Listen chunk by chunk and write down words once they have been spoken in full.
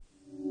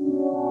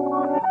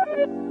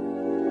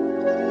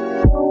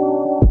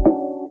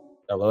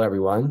Hello,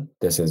 everyone.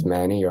 This is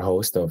Manny, your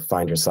host of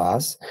Find Your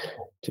Sauce.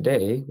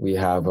 Today, we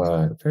have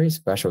a very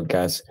special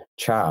guest,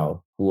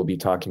 Chow, who will be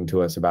talking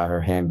to us about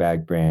her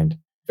handbag brand.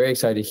 Very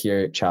excited to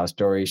hear Chow's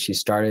story. She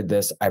started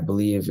this, I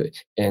believe,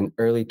 in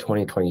early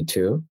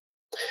 2022.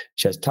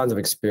 She has tons of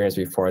experience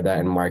before that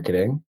in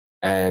marketing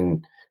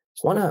and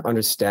just want to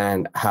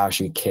understand how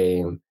she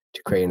came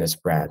to creating this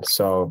brand.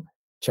 So,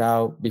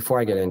 Chow,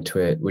 before I get into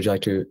it, would you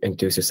like to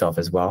introduce yourself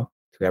as well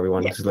to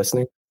everyone Yeah, who's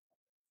listening?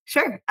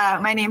 sure.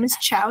 My name is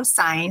Chow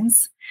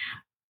Signs.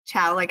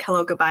 Chow, like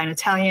hello, goodbye in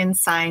Italian.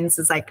 Signs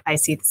is like I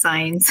see the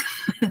signs.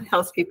 It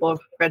helps people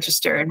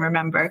register and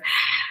remember.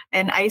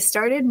 And I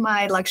started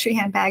my luxury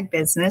handbag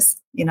business,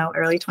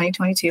 early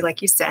 2022,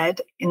 like you said.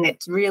 And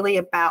it's really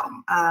about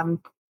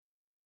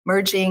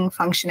merging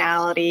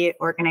functionality,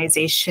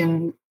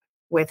 organization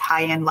with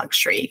high-end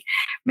luxury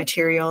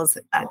materials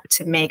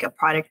to make a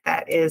product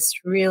that is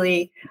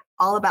really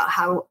all about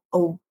how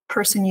a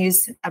person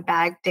use a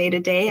bag day to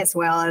day, as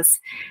well as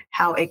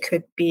how it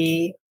could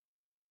be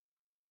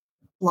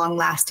long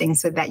lasting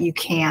so that you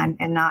can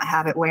and not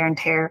have it wear and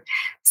tear.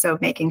 So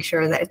making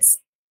sure that it's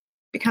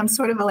becomes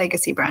sort of a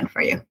legacy brand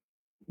for you.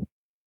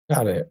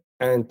 Got it.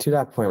 And to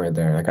that point right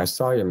there, like I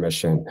saw your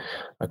mission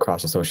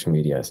across the social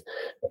medias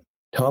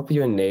to help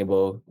you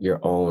enable your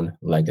own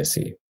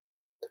legacy.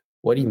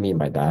 What do you mean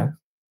by that?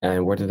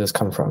 And where did this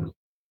come from?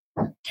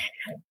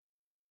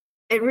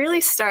 It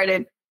really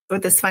started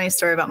with this funny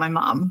story about my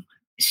mom.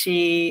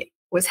 She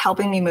was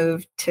helping me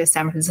move to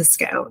San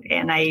Francisco.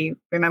 And I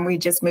remember we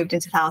just moved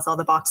into the house. All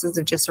the boxes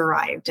had just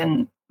arrived.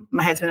 And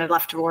my husband had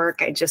left to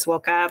work. I just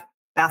woke up,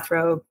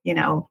 bathrobe,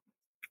 the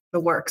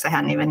works. I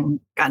hadn't even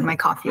gotten my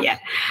coffee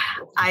yet.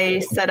 I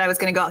said I was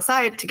going to go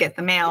outside to get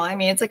the mail. I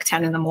mean, it's like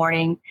 10 in the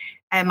morning.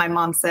 And my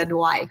mom said,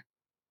 why?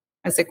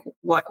 I was like,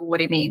 what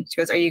do you mean?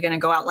 She goes, are you going to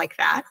go out like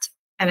that?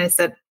 And I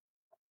said,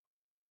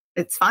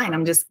 it's fine.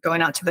 I'm just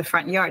going out to the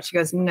front yard. She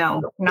goes,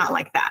 no, not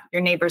like that.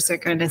 Your neighbors are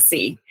going to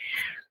see.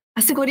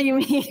 I said, what do you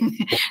mean?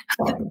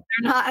 They're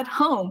not at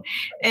home.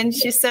 And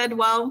she said,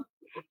 well,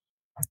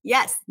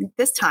 yes,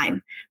 this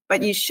time,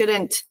 but you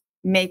shouldn't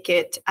make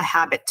it a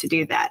habit to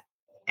do that.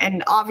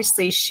 And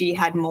obviously she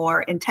had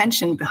more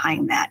intention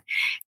behind that.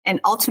 And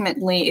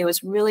ultimately it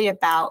was really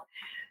about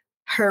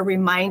her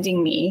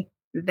reminding me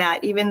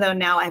that even though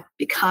now I've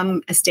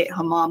become a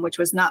stay-at-home mom, which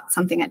was not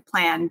something I'd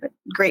planned, but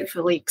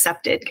gratefully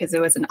accepted because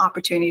it was an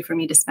opportunity for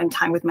me to spend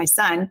time with my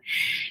son,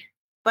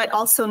 but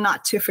also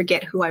not to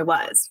forget who I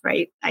was,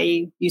 right?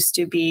 I used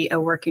to be a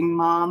working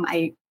mom.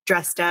 I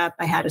dressed up,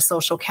 I had a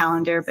social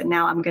calendar, but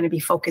now I'm going to be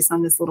focused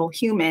on this little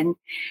human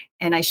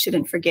and I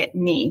shouldn't forget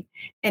me.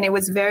 And it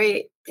was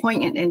very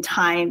poignant in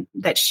time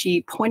that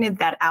she pointed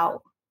that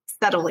out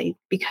subtly,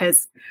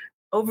 because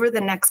over the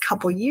next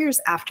couple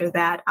years after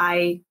that,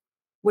 I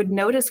would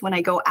notice when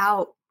I go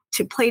out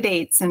to play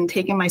dates and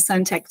taking my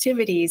son to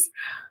activities,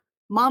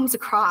 moms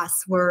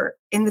across were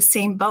in the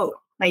same boat.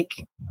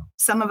 Like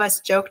some of us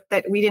joked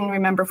that we didn't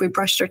remember if we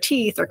brushed our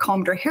teeth or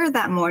combed our hair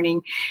that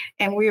morning.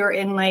 And we were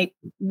in like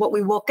what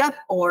we woke up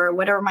or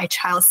whatever my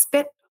child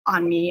spit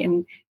on me.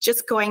 And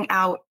just going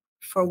out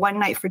for one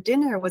night for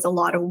dinner was a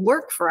lot of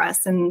work for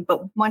us.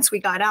 But once we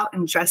got out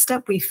and dressed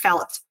up, we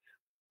felt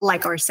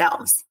like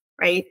ourselves,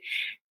 right?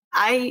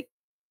 I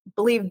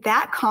believe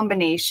that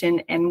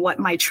combination and what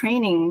my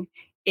training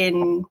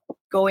in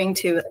going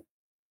to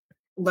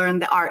learn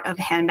the art of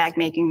handbag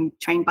making,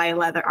 trained by a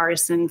leather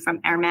artisan from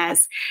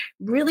Hermes,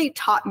 really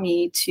taught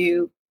me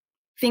to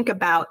think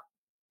about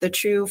the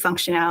true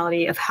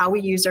functionality of how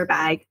we use our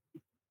bag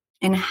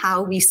and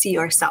how we see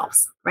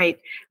ourselves, right?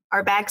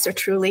 Our bags are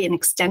truly an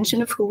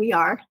extension of who we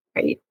are,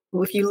 right?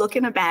 If you look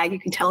in a bag, you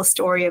can tell a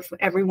story of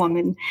every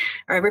woman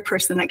or every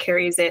person that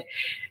carries it,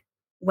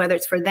 whether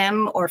it's for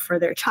them or for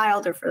their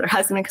child or for their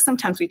husband, because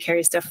sometimes we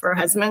carry stuff for our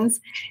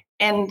husbands.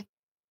 And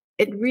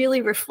it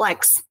really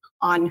reflects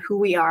on who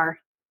we are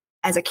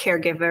as a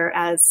caregiver,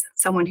 as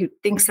someone who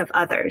thinks of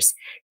others.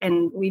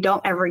 And we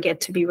don't ever get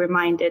to be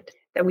reminded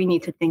that we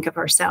need to think of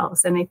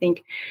ourselves. And I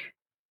think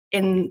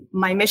in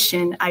my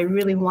mission, I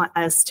really want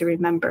us to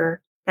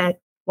remember that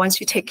once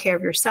you take care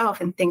of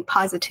yourself and think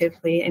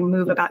positively and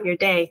move about your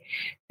day,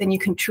 then you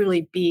can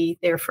truly be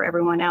there for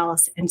everyone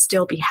else and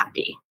still be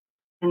happy.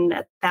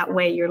 And that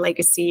way your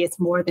legacy is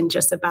more than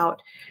just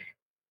about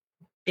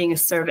being a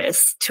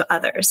service to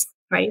others,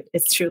 right?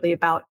 It's truly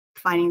about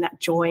finding that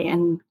joy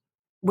and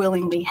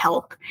willingly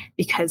help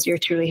because you're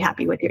truly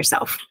happy with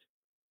yourself.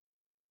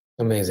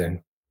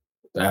 Amazing.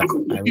 I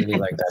really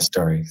like that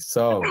story.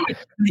 So,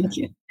 Thank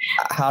you.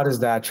 how does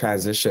that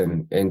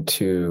transition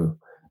into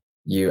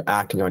you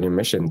acting on your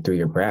mission through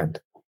your brand?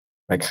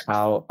 Like,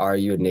 how are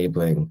you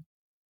enabling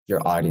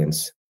your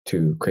audience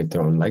to create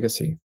their own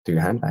legacy through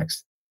your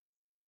handbags?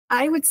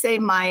 I would say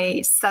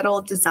my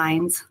subtle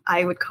designs,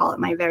 I would call it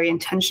my very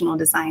intentional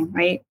design,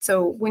 right?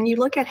 So when you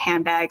look at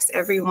handbags,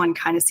 everyone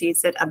kind of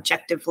sees it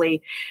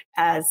objectively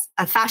as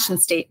a fashion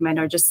statement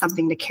or just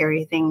something to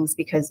carry things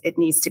because it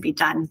needs to be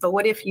done. But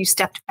what if you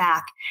stepped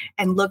back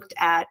and looked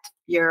at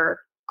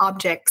your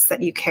objects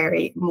that you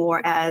carry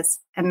more as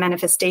a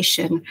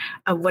manifestation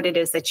of what it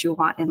is that you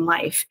want in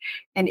life.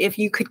 And if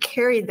you could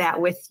carry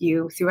that with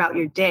you throughout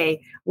your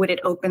day, would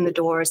it open the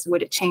doors?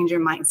 Would it change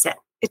your mindset?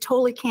 It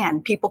totally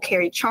can. People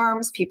carry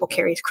charms, people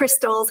carry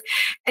crystals,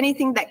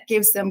 anything that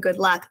gives them good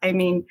luck. I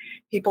mean,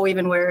 people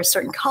even wear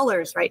certain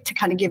colors, right, to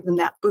kind of give them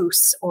that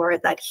boost or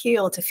that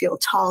heel to feel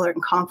taller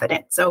and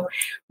confident. So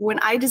when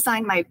I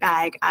designed my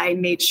bag, I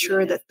made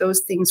sure that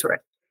those things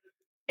were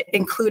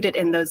included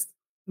in those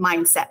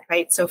mindset,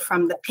 right? So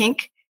from the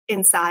pink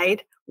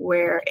inside,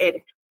 where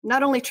it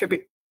not only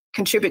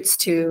contributes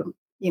to,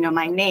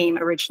 my name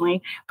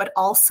originally, but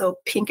also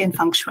pink in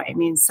feng shui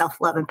means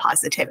self-love and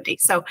positivity.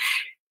 So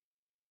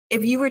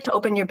if you were to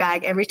open your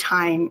bag every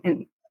time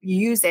and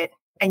use it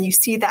and you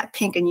see that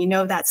pink and you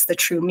know that's the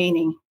true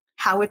meaning,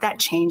 how would that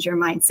change your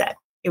mindset?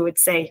 It would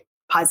say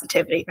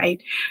positivity,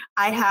 right?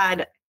 I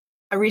had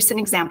a recent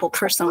example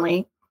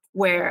personally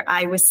where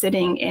I was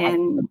sitting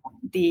in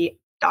the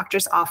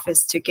doctor's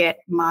office to get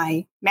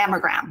my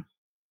mammogram.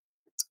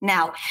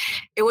 Now,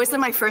 it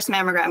wasn't my first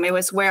mammogram. It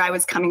was where I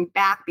was coming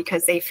back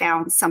because they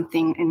found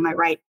something in my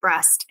right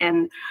breast.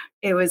 And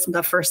it was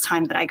the first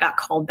time that I got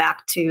called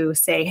back to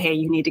say, hey,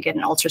 you need to get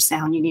an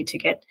ultrasound. You need to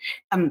get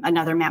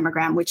another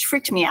mammogram, which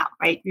freaked me out,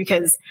 right?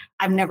 Because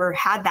I've never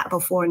had that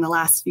before in the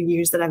last few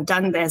years that I've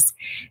done this.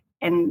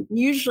 And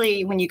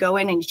usually when you go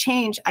in and you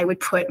change, I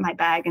would put my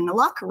bag in the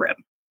locker room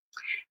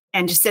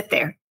and just sit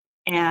there.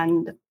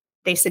 And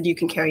they said, you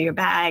can carry your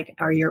bag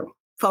or your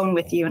phone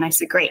with you. And I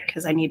said, great,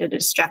 because I needed a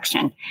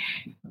distraction.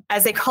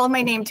 As they called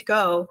my name to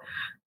go,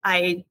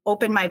 I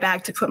opened my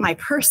bag to put my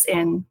purse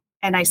in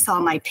and I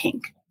saw my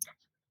pink.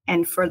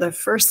 And for the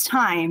first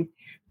time,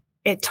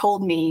 it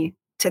told me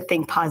to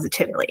think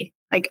positively.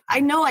 Like, I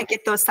know I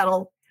get those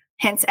subtle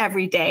hints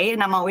every day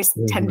and I'm always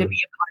tend to be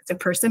a positive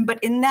person.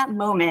 But in that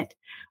moment,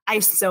 I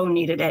so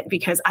needed it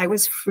because I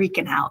was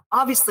freaking out.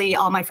 Obviously,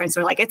 all my friends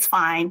were like, it's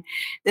fine.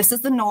 This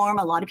is the norm.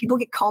 A lot of people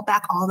get called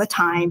back all the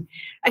time.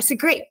 I said,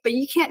 great, but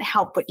you can't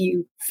help what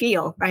you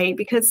feel, right?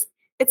 Because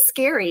it's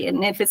scary.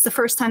 And if it's the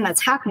first time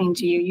that's happening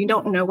to you, you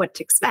don't know what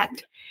to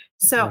expect.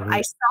 So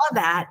I saw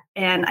that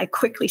and I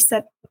quickly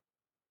said,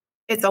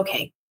 it's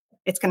okay.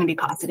 It's going to be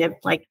positive,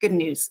 like good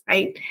news,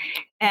 right?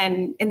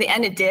 And in the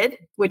end, it did,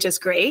 which is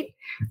great.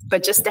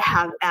 But just to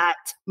have that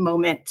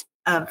moment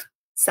of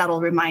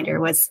subtle reminder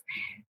was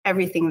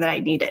everything that I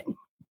needed.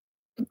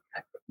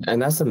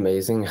 And that's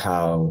amazing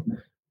how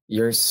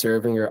you're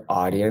serving your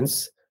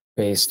audience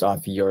based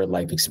off your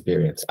life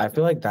experience. I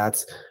feel like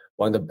that's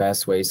one of the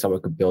best ways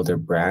someone could build their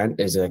brand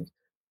is like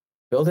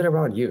build it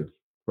around you,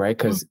 right?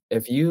 Because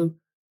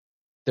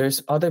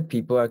there's other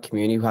people at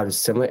community who have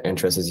similar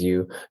interests as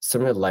you,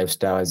 similar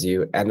lifestyle as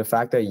you, and the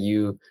fact that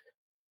you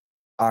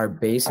are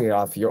basing it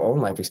off your own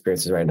life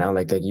experiences right now,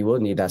 like you will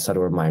need that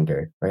subtle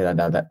reminder, right?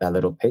 That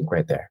little pink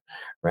right there,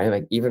 right?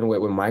 Like even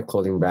with my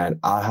clothing brand,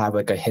 I'll have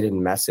like a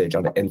hidden message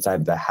on the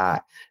inside of the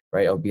hat,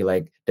 right? It'll be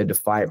like the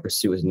defiant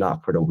pursuit is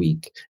not for the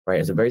weak, right?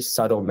 It's a very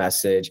subtle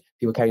message.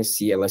 People can't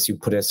see it unless you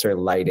put in certain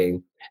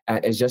lighting,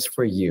 and it's just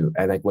for you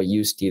and like what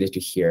you needed to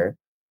hear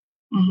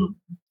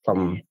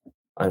from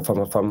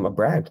from a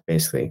brand,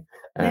 basically.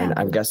 And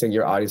I'm guessing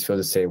your audience feels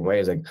the same way.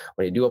 It's like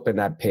when you do open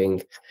that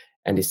pink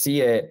and they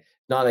see it,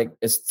 not like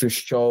it's to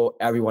show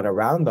everyone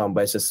around them,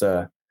 but it's just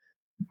a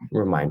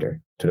reminder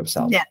to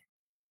themselves. Yeah.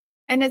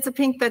 And it's a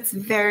pink that's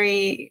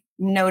very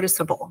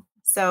noticeable.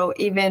 So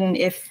even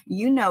if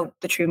you know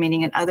the true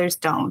meaning and others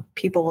don't,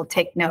 people will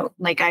take note.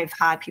 Like I've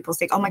had people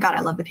say, oh my God,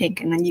 I love the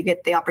pink. And then you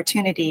get the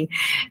opportunity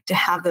to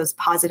have those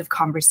positive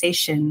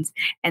conversations.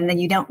 And then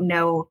you don't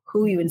know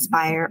who you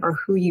inspire or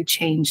who you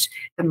change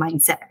the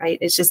mindset, right?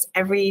 It's just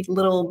every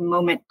little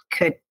moment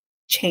could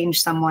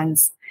change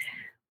someone's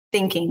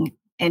thinking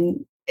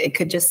and it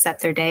could just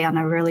set their day on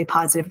a really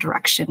positive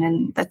direction.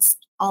 And that's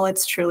all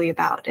it's truly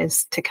about,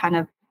 is to kind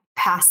of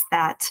pass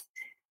that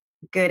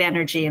good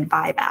energy and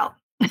vibe out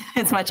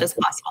as much as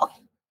possible.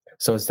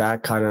 So is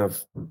that kind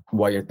of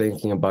what you're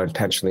thinking about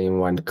intentionally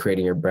when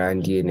creating your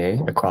brand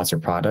DNA across your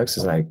products?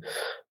 Is like,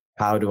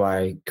 how do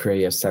I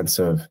create a sense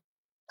of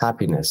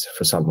happiness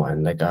for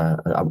someone, like a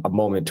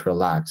moment to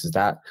relax? Is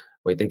that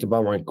what you think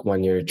about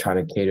when you're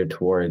trying to cater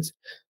towards,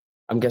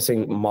 I'm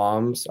guessing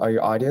moms are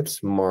your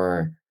audience,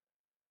 more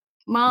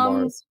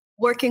moms,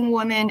 working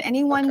women,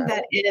 anyone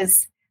that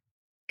is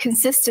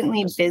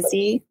consistently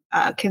busy,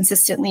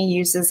 consistently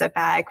uses a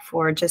bag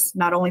for just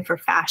not only for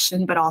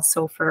fashion, but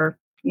also for,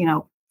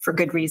 for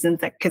good reasons,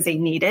 that because they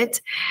need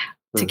it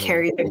to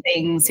carry their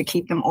things, to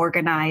keep them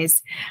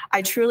organized.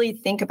 I truly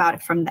think about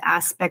it from the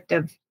aspect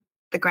of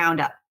the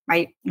ground up,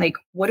 right? Like,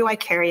 what do I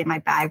carry in my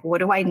bag? What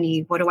do I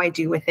need? What do I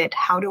do with it?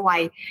 How do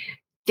I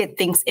get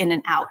things in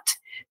and out?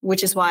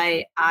 Which is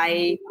why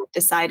I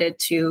decided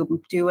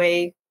to do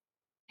a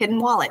hidden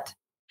wallet,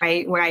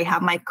 right? Where I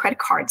have my credit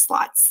card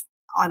slots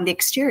on the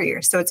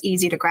exterior. So it's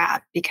easy to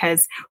grab,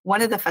 because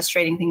one of the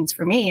frustrating things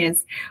for me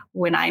is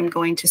when I'm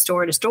going to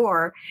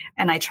store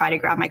and I try to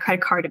grab my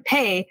credit card to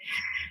pay,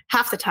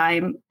 half the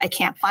time I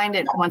can't find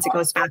it once it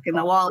goes back in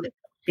the wallet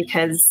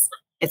because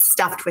it's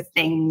stuffed with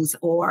things,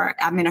 or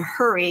I'm in a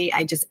hurry.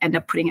 I just end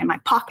up putting it in my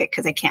pocket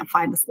because I can't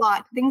find the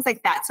slot, things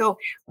like that. So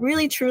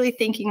really, truly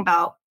thinking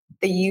about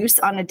the use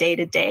on a day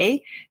to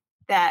day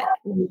that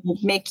will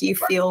make you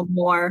feel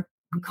more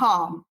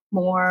calm,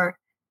 more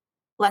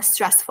less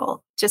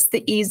stressful, just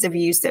the ease of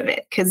use of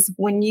it. Because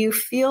when you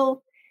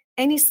feel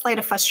any slight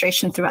of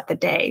frustration throughout the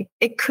day,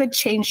 it could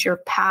change your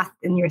path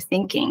in your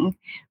thinking,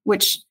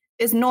 which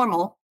is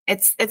normal.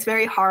 It's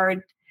very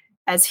hard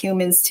as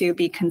humans to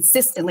be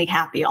consistently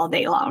happy all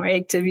day long,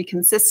 right? To be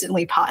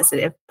consistently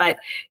positive. But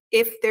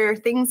if there are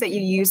things that you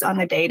use on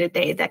the day to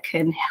day that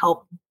can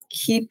help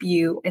keep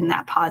you in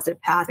that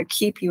positive path or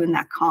keep you in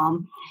that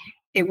calm,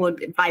 it will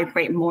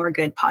vibrate more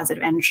good,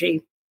 positive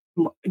energy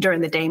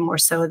during the day, more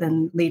so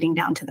than leading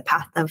down to the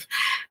path of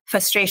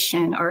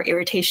frustration or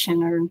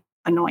irritation or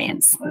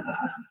annoyance.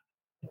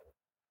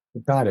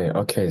 Got it.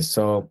 Okay.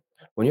 So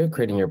when you're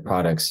creating your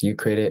products, you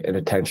create it in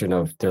attention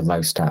of their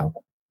lifestyle,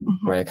 Mhm.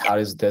 right? How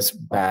does this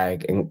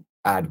bag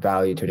add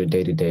value to the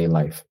day-to-day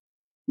life?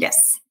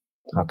 Yes.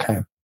 Okay.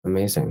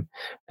 Amazing.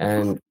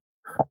 And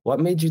what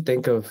made you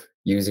think of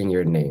using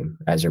your name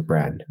as your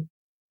brand?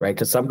 Right?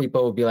 Because some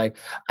people will be like,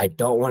 I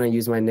don't want to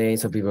use my name.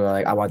 Some people are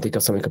like, I want to think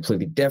of something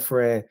completely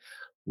different.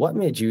 What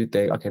made you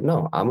think, okay,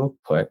 no, I'm gonna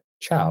put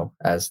Chow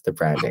as the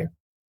brand name?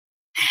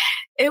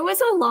 It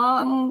was a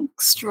long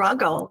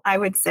struggle, I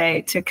would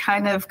say, to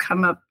kind of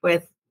come up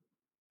with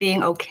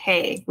being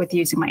okay with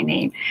using my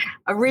name.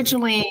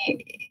 Originally,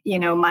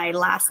 my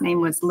last name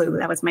was Lou.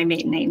 That was my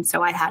maiden name.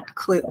 So I had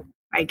Clue.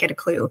 I get a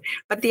clue.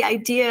 But the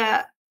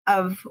idea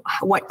of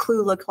what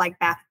Clue looked like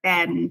back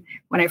then,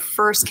 when I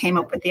first came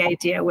up with the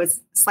idea,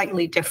 was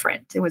slightly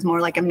different. It was more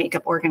like a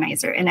makeup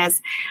organizer. And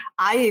as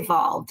I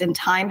evolved and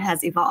time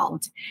has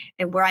evolved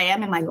and where I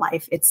am in my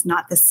life, it's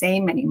not the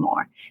same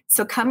anymore.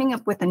 So coming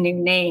up with a new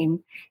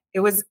name, it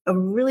was a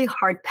really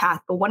hard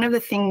path. But one of the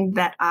things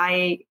that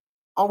I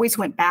always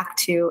went back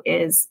to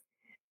is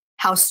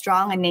how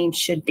strong a name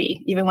should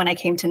be. Even when I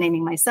came to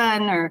naming my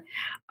son or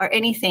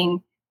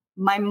anything,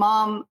 my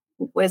mom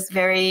was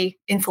very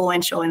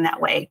influential in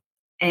that way.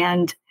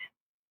 And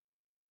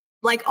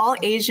like all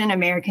Asian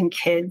American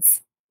kids,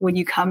 when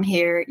you come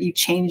here, you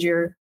change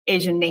your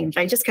Asian names,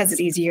 right? Just because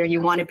it's easier, you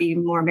want to be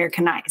more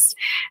Americanized.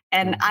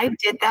 And Mhm. I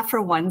did that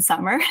for one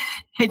summer.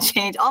 I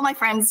changed, all my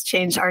friends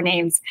changed our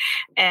names.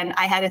 And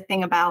I had a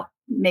thing about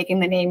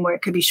making the name where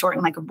it could be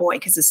shortened like a boy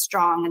because it's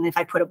strong. And if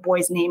I put a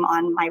boy's name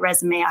on my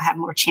resume, I have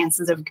more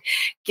chances of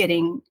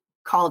getting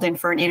called in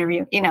for an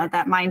interview,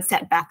 that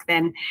mindset back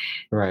then.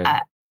 Right. Uh,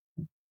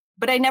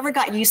 but I never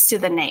got used to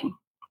the name.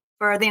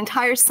 For the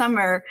entire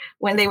summer,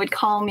 when they would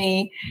call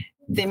me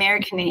the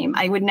American name,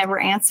 I would never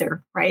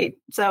answer, right?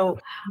 So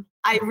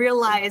I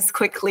realized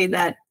quickly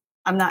that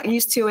I'm not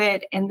used to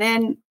it. And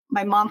then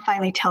my mom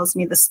finally tells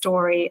me the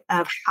story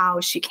of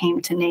how she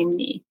came to name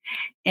me.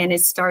 And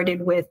it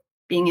started with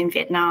being in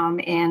Vietnam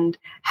and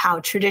how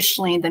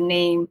traditionally the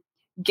name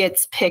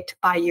gets picked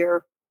by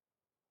your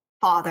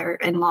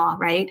father-in-law,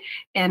 right?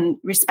 And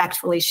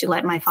respectfully, she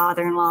let her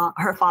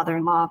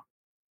father-in-law,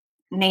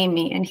 name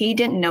me. And he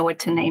didn't know what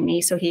to name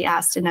me. So he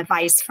asked an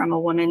advice from a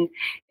woman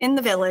in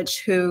the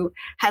village who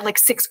had like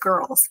 6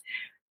 girls.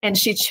 And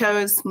she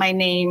chose my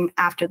name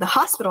after the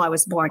hospital I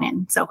was born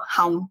in. So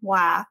Hang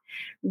Hoa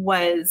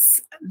was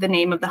the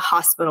name of the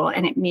hospital,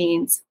 and it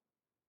means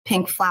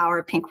pink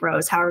flower, pink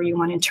rose, however you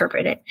want to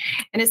interpret it.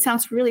 And it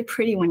sounds really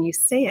pretty when you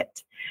say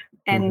it.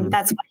 And Mhm.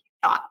 that's what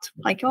I thought.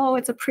 Like, oh,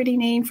 it's a pretty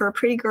name for a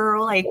pretty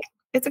girl. Like,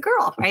 it's a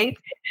girl, right?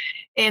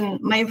 And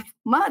my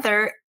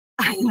mother,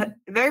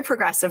 very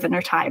progressive in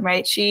her time,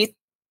 right? She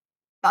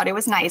thought it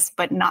was nice,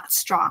 but not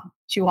strong.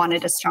 She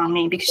wanted a strong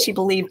name because she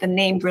believed the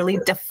name really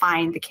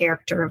defined the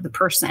character of the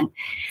person.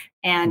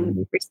 And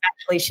Mhm.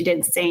 respectfully, she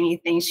didn't say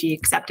anything. She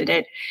accepted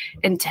it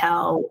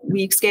until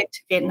we escaped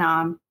to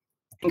Vietnam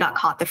and got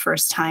caught the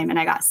first time. And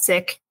I got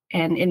sick.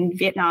 And in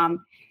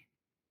Vietnam,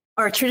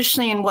 or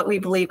traditionally in what we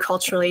believe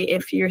culturally,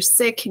 if you're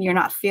sick and you're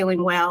not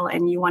feeling well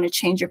and you want to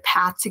change your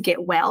path to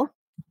get well,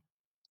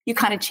 you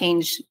kind of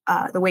change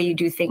the way you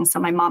do things. So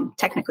my mom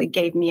technically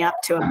gave me up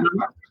to a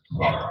monk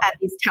at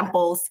these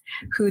temples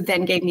who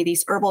then gave me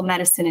these herbal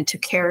medicine and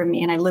took care of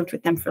me. And I lived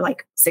with them for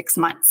like 6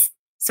 months.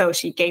 So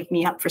she gave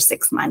me up for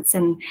 6 months,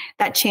 and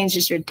that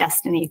changes your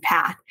destiny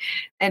path.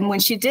 And when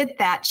she did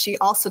that, she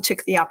also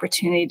took the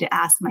opportunity to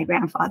ask my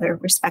grandfather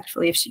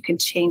respectfully if she could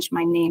change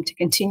my name to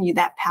continue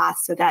that path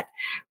so that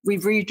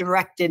we've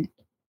redirected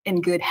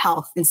in good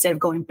health instead of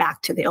going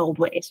back to the old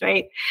ways,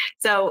 right?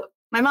 So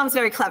my mom's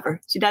very clever.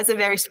 She does it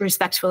very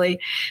respectfully.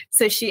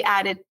 So she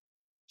added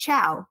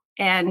Chow.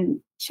 And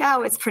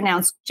Chow is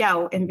pronounced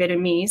Jiao in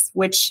Vietnamese,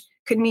 which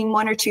could mean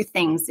one or two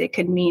things. It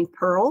could mean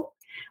pearl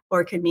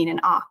or it could mean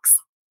an ox.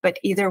 But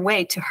either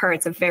way, to her,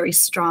 it's a very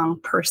strong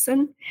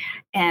person.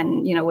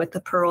 And, with the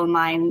pearl in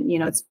mind,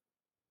 it's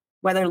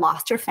whether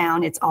lost or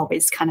found, it's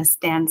always kind of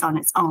stands on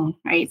its own,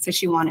 right? So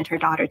she wanted her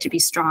daughter to be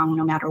strong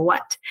no matter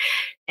what.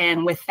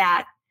 And with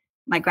that,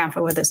 my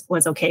grandfather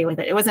was okay with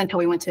it. It wasn't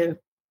until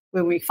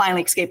when we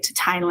finally escaped to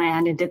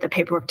Thailand and did the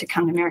paperwork to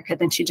come to America,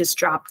 then she just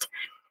dropped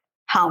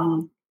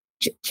Hum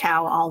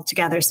Chow all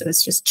together. So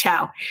it's just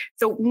Chow.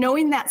 So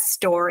knowing that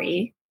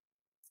story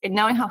and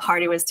knowing how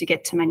hard it was to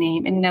get to my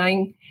name and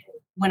knowing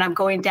when I'm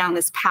going down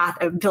this path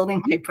of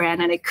building my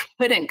brand and I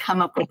couldn't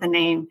come up with a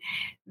name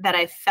that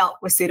I felt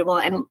was suitable.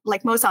 And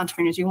like most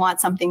entrepreneurs, you want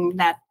something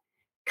that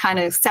kind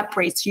of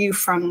separates you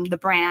from the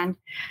brand.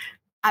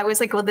 I was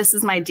like, well, this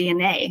is my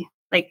DNA.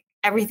 Like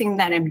everything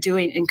that I'm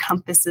doing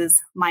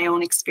encompasses my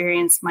own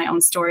experience, my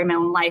own story, my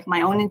own life,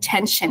 my own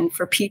intention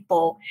for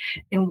people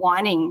in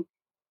wanting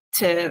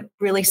to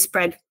really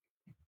spread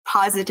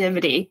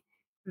positivity,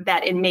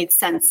 that it made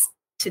sense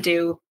to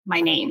do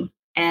my name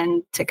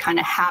and to kind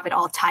of have it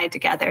all tied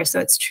together. So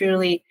it's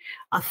truly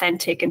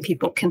authentic and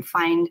people can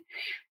find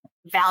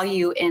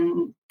value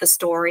in the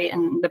story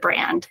and the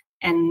brand.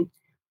 And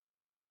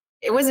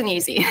it wasn't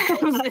easy,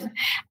 but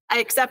I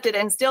accepted it,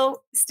 and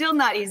still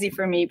not easy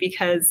for me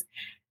because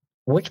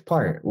Which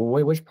part?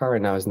 Which part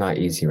right now is not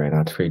easy right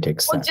now for you to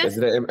accept? Is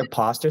it an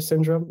imposter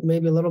syndrome?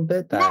 Maybe a little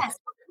bit. Yes,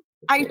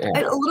 a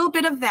little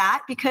bit of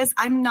that because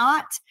I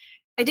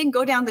didn't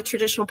go down the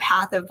traditional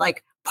path of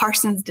like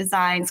Parsons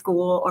Design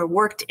School or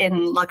worked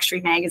in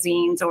luxury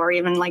magazines or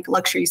even like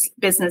luxury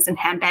business and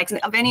handbags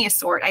of any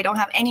sort. I don't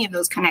have any of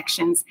those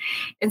connections.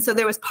 And so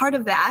there was part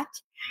of that.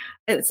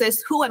 It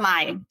says, who am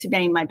I to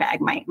name my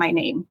bag, my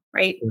name,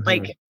 right? Mm-hmm.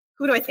 Like,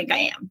 who do I think I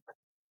am?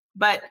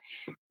 But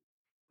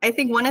I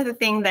think one of the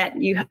things that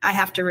I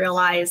have to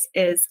realize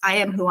is I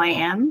am who I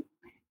am.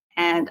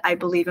 And I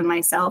believe in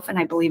myself and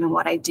I believe in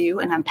what I do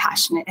and I'm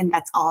passionate and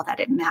that's all that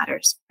it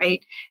matters,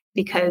 right?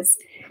 Because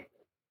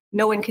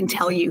no one can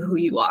tell you who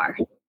you are.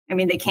 I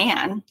mean, they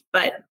can,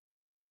 but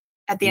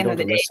at the end of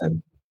the day,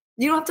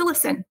 you don't have to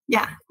listen.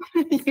 Yeah.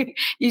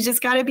 You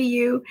just got to be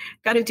you,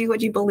 got to do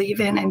what you believe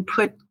in and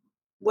put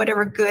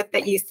whatever good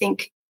that you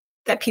think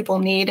that people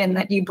need and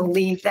that you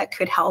believe that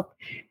could help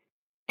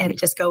and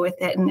just go with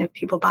it. And if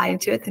people buy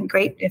into it, then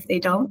great. If they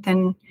don't,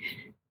 then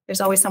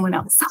there's always someone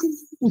else.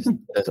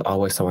 There's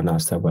always someone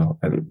else that will.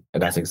 And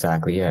that's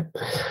exactly it.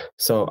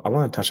 So I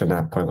want to touch on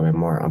that point a little bit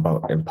more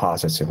about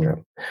imposter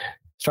syndrome.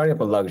 Starting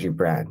up a luxury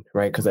brand,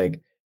 right? Because like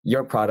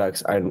your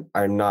products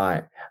are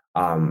not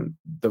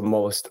the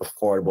most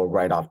affordable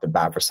right off the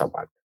bat for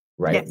someone,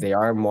 right? Yes. They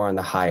are more on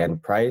the high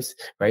end price,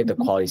 right? Mm-hmm.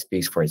 The quality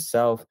speaks for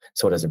itself.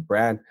 So does a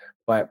brand.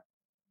 But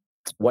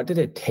what did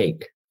it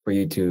take for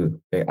you to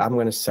say, I'm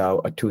going to sell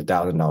a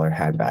 $2,000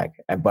 handbag,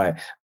 but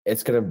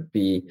it's going to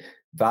be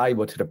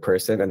valuable to the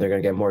person and they're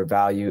going to get more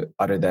value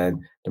other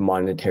than the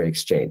monetary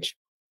exchange.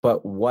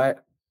 But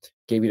what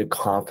gave you the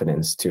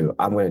confidence to,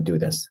 I'm going to do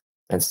this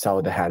and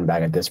sell the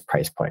handbag at this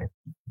price point?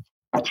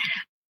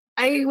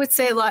 I would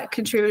say a lot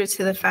contributed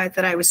to the fact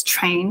that I was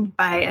trained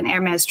by an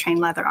Hermes trained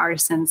leather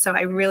artisan. So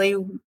I really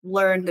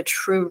learned the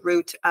true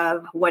root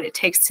of what it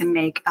takes to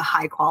make a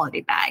high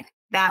quality bag.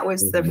 That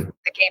was the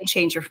game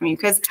changer for me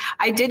because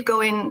I did go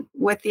in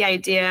with the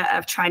idea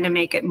of trying to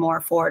make it more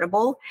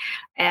affordable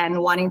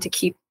and wanting to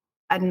keep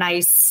a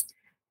nice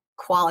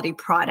quality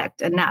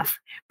product enough.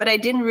 But I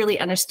didn't really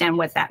understand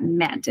what that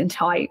meant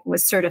until I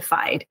was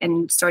certified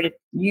and started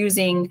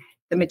using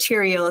the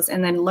materials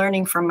and then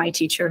learning from my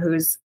teacher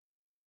who's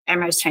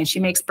Hermes trained. She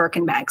makes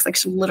Birkin bags. Like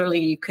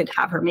literally you could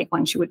have her make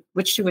one,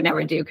 which she would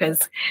never do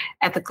because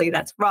ethically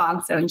that's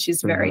wrong. So, and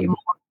she's very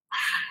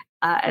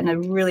and a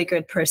really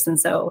good person.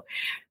 So,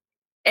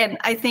 and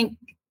I think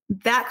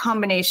that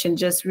combination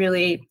just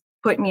really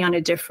put me on a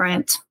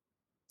different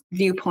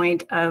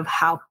viewpoint of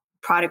how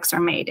products are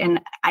made. And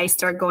I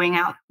start going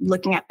out,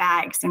 looking at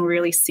bags and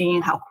really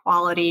seeing how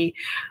quality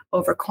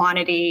over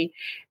quantity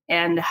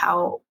and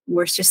how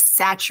we're just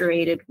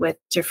saturated with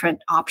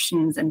different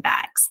options and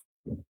bags.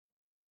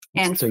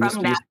 And so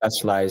from you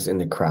specialize in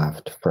the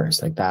craft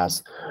first, like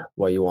that's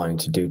what you wanted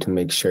to do to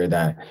make sure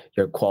that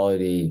your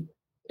quality,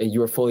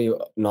 you were fully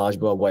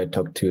knowledgeable of what it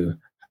took to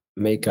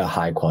make a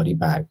high quality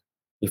bag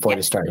before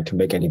you started to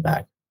make any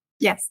bag.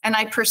 Yes. And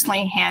I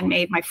personally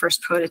handmade my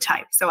first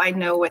prototype. So I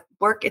know what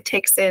work it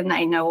takes in.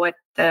 I know what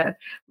the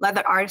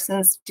leather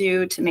artisans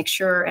do to make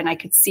sure, and I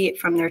could see it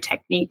from their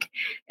technique.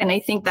 And I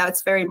think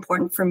that's very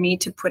important for me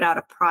to put out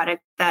a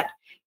product that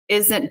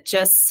isn't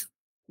just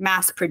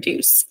mass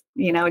produced,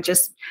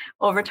 just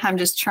over time,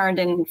 just churned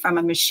in from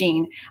a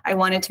machine. I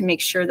wanted to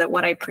make sure that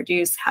what I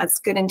produce has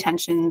good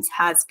intentions,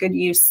 has good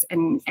use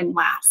and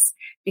lasts,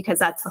 because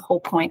that's the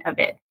whole point of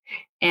it.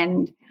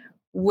 And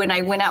when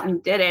I went out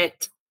and did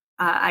it,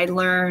 I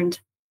learned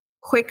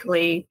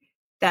quickly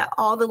that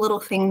all the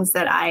little things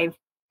that I've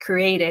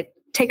created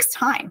takes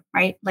time,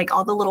 right? Like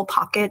all the little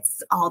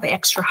pockets, all the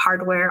extra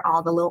hardware,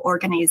 all the little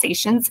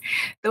organizations,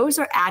 those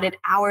are added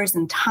hours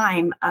and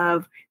time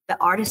of the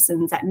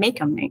artisans that make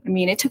them. I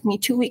mean, it took me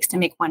 2 weeks to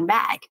make one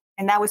bag.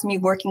 And that was me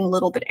working a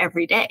little bit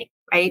every day,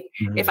 right?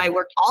 Mm-hmm. If I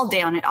worked all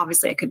day on it,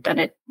 obviously I could have done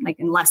it like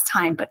in less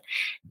time. But,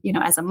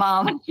 as a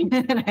mom,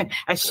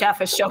 a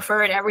chef, a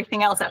chauffeur, and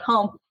everything else at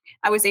home,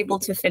 I was able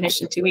to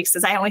finish in 2 weeks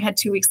because I only had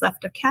 2 weeks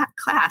left of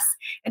class.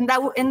 And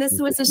this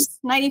was just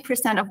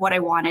 90% of what I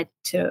wanted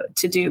to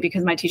do,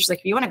 because my teacher's like,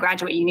 if you want to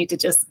graduate, you need to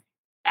just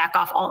back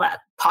off all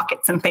that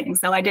pockets and things.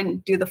 So I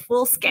didn't do the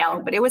full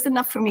scale, but it was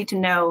enough for me to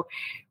know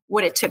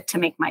what it took to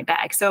make my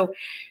bag. So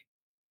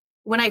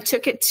when I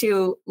took it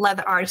to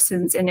leather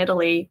artisans in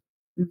Italy,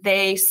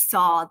 they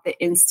saw the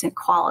instant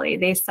quality.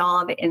 They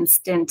saw the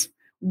instant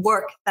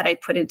work that I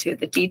put into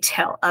the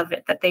detail of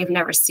it that they've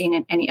never seen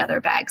in any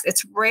other bags.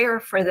 It's rare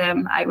for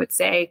them, I would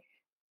say,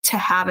 to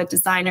have a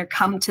designer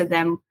come to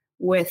them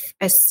with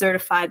a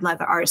certified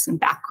leather artisan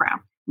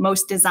background.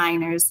 Most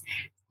designers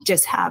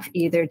just have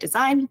either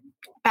design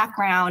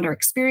background or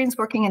experience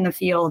working in the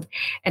field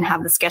and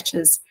have the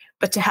sketches,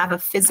 but to have a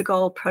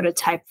physical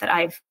prototype that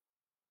I've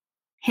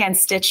hand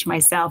stitched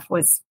myself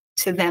was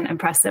to them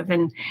impressive.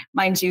 And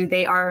mind you,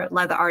 they are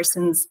leather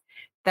artisans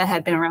that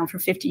had been around for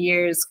 50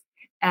 years,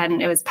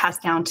 and it was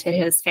passed down to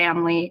his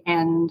family,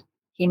 and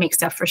he makes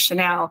stuff for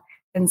Chanel.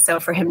 And so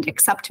for him to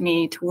accept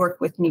me to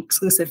work with me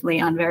exclusively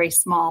on very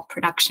small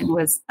production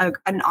was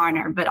an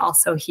honor, but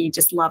also he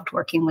just loved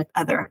working with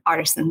other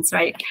artisans,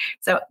 right?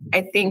 So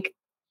I think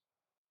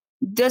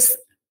just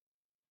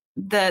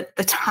the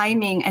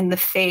timing and the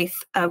faith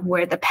of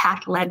where the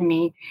path led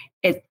me,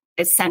 it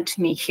sent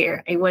me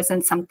here. It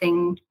wasn't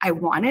something I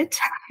wanted.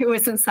 It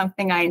wasn't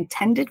something I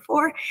intended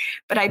for,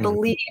 but I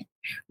believe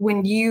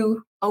when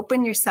you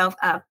open yourself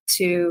up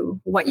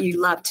to what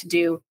you love to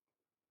do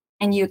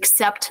and you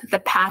accept the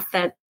path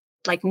that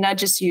like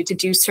nudges you to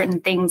do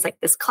certain things like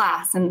this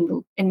class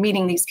and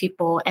meeting these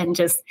people and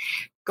just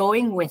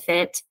going with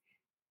it,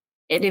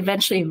 it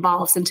eventually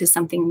evolves into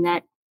something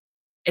that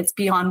it's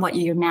beyond what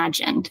you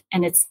imagined.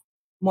 And it's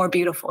more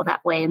beautiful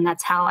that way. And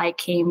that's how I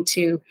came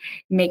to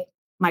make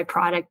my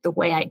product the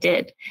way I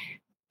did.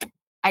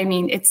 I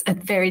mean, it's a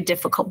very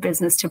difficult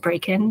business to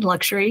break in,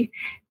 luxury,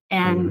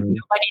 and nobody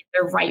in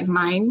their right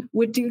mind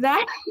would do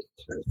that.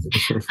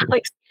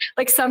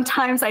 like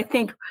sometimes I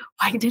think,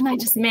 why didn't I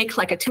just make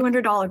like a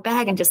 $200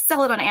 bag and just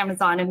sell it on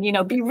Amazon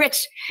and, be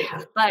rich?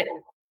 But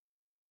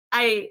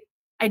I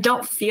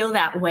don't feel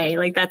that way.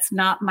 Like that's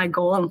not my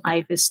goal in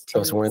life.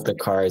 Those weren't the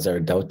cards that are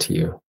dealt to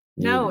you.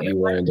 You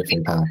were in a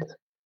different path.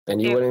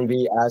 And you wouldn't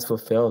be as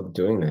fulfilled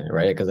doing it,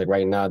 right? Because like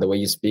right now, the way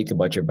you speak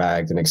about your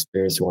bags and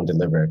experience you want to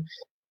deliver,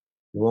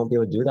 you won't be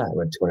able to do that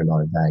with a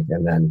 $200 bag.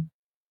 And then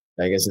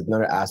I guess it's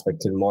another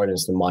aspect to more than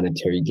just the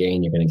monetary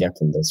gain you're going to get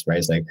from this, right?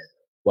 It's like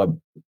what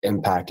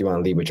impact you want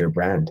to leave with your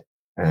brand.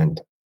 And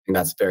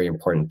that's very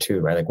important too,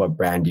 right? Like what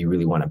brand do you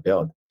really want to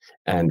build?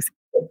 And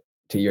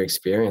to your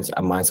experience,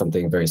 I mind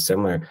something very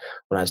similar.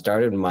 When I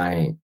started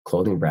my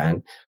clothing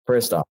brand,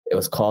 first off, it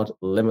was called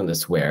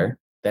Limitless Wear.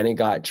 Then it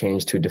got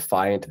changed to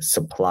Defiant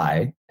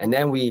Supply. And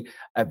then we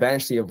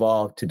eventually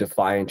evolved to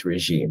Defiant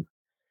Regime,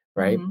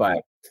 right?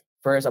 But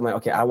first I'm like,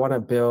 okay, I want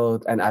to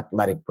build an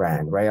athletic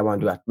brand, right? I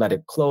want to do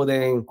athletic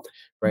clothing,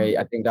 right?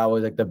 I think that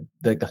was like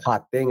the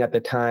hot thing at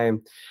the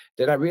time.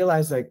 Then I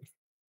realized like,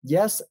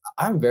 yes,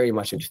 I'm very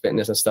much into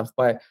fitness and stuff,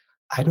 but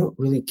I don't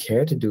really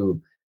care to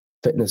do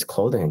fitness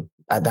clothing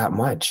at that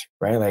much,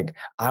 right? Like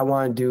I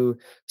want to do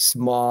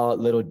small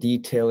little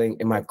detailing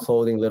in my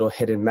clothing, little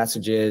hidden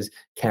messages,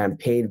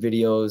 campaign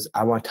videos.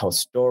 I want to tell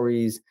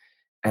stories.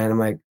 And I'm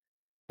like,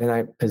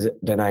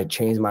 then I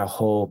changed my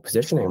whole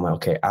positioning. I'm like,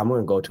 okay, I'm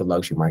going to go to a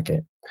luxury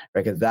market,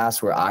 right? Because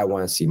that's where I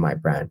want to see my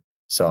brand.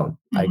 So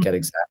I get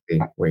exactly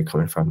where you're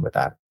coming from with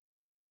that.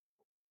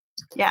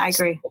 Yeah, I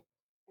agree.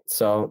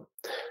 So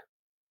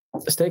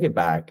let's take it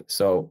back.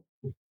 So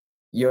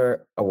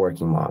you're a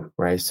working mom,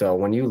 right? So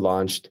when you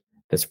launched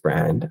this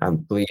brand, I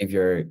believe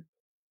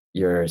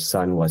your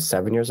son was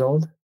 7 years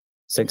old,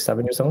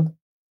 7 years old?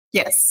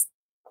 Yes.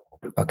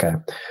 Okay.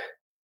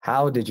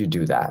 How did you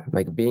do that?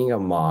 Like being a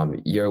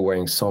mom, you're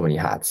wearing so many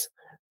hats,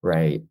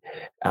 right?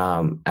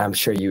 I'm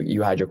sure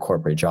you had your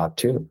corporate job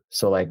too.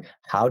 So like,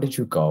 how did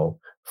you go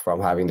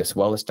from having this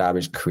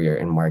well-established career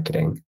in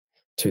marketing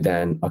to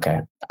then,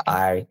 okay,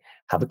 I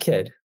have a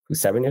kid who's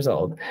 7 years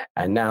old,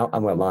 and now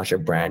I'm going to launch a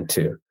brand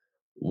too.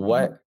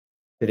 What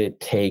did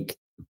it take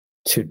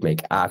to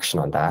make action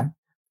on that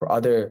for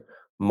other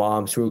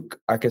moms who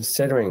are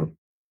considering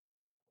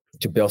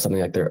to build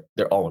something like their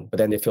own, but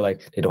then they feel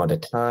like they don't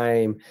have the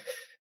time,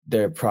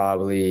 they're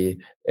probably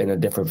in a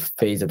different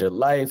phase of their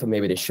life, and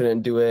maybe they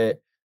shouldn't do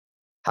it.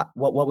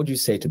 What would you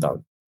say to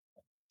them?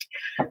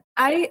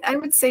 I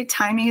would say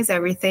timing is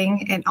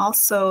everything, and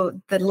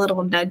also the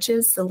little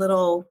nudges, the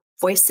little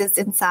voices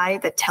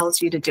inside that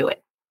tells you to do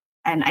it.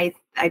 And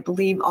I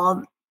believe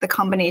all the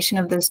combination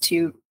of those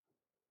two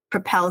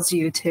propels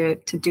you to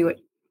do it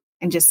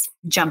and just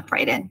jump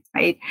right in,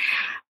 right?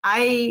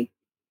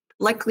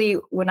 Luckily,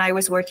 when I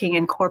was working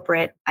in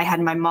corporate, I had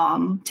my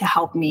mom to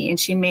help me, and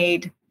she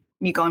made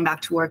me going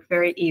back to work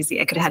very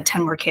easy. I could have had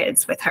 10 more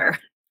kids with her.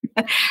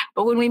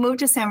 But when we moved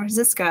to San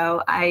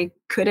Francisco, I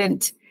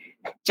couldn't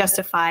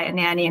justify a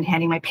nanny and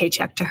handing my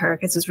paycheck to her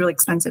because it was really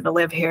expensive to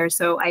live here.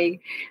 So I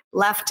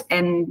left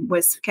and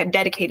was kind of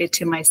dedicated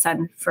to my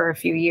son for a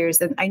few years.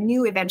 And I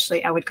knew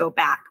eventually I would go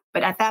back.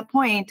 But at that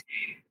point,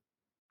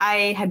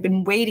 I had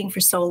been waiting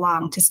for so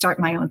long to start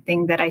my own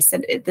thing that I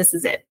said, this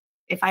is it.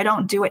 If I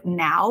don't do it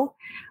now,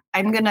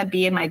 I'm going to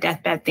be in my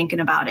deathbed thinking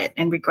about it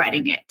and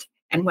regretting it.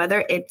 And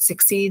whether it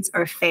succeeds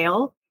or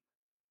fail,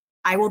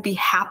 I will be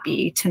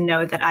happy to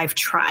know that I've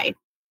tried,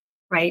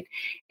 right?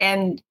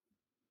 And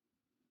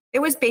it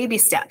was baby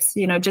steps,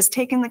 just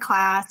taking the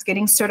class,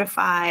 getting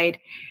certified.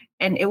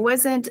 And it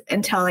wasn't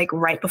until like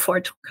right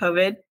before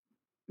COVID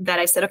that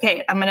I said,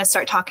 okay, I'm going to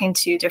start talking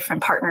to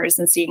different partners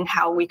and seeing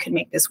how we could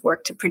make this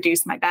work to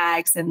produce my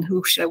bags and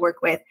who should I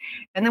work with.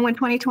 And then when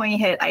 2020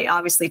 hit, I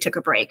obviously took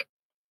a break.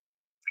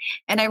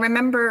 And I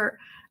remember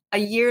a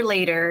year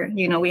later,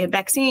 we had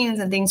vaccines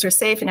and things were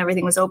safe and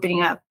everything was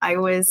opening up. I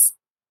was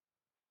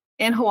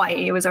in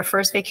Hawaii. It was our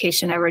first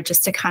vacation ever,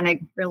 just to kind of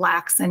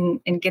relax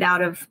and get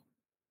out of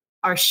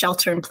our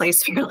shelter in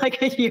place for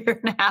like a year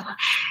and a half,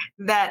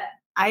 that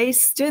I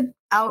stood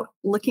out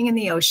looking in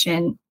the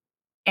ocean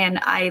and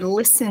I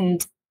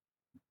listened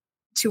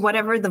to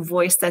whatever the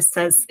voice that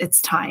says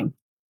it's time.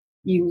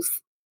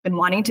 You've been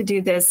wanting to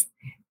do this.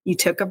 You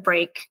took a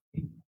break.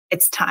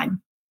 It's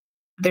time.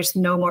 There's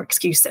no more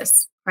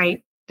excuses,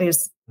 right?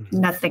 There's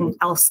nothing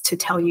else to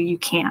tell you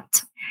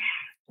can't.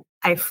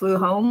 I flew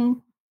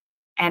home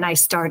and I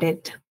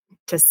started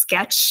to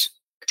sketch,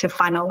 to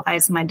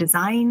finalize my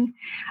design.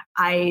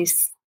 I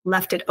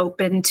left it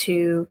open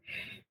to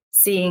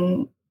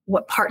seeing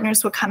what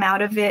partners would come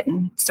out of it,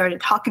 and started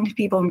talking to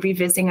people and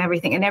revisiting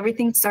everything. And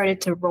everything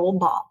started to roll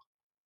ball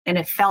and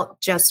it felt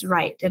just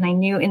right. And I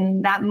knew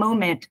in that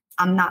moment,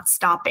 I'm not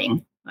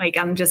stopping. Like,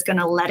 I'm just going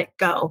to let it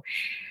go.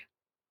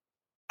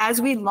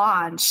 As we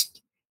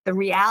launched, the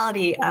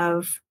reality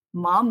of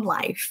mom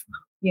life,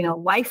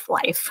 wife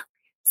life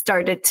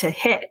started to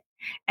hit.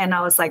 And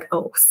I was like,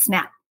 oh,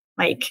 snap.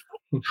 Like,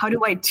 how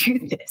do I do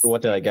this?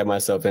 What did I get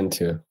myself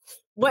into?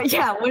 What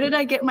did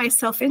I get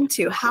myself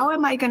into? How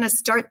am I going to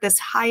start this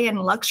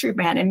high-end luxury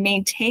brand and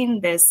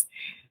maintain this,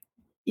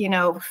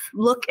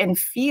 look and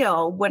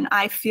feel when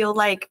I feel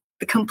like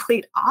the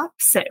complete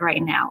opposite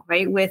right now,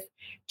 right? With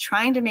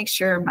trying to make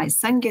sure my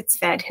son gets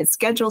fed, his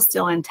schedule's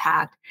still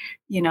intact,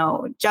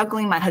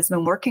 juggling my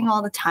husband working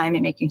all the time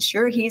and making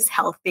sure he's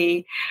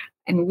healthy.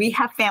 And we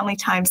have family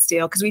time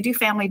still, because we do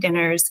family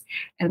dinners,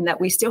 and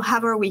that we still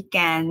have our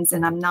weekends.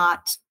 And I'm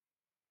not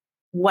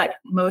what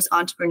most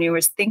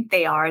entrepreneurs think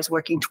they are, is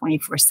working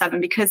 24/7,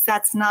 because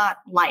that's not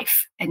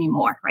life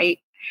anymore, right?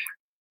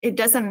 It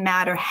doesn't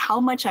matter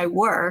how much I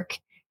work.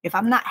 If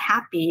I'm not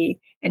happy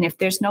and if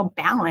there's no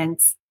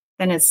balance,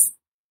 then it's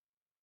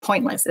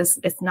pointless.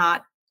 It's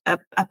not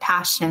a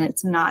passion.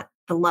 It's not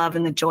the love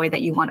and the joy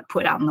that you want to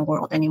put out in the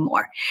world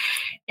anymore.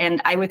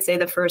 And I would say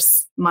the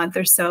first month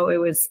or so, it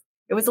was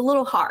a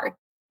little hard.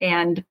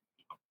 And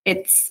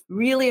it's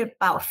really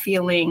about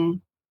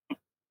feeling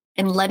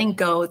and letting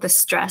go the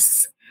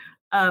stress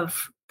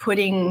of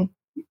putting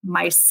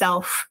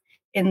myself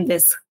in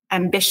this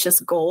ambitious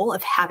goal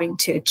of having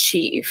to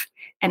achieve,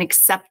 and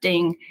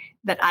accepting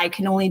that I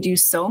can only do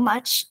so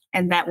much,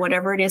 and that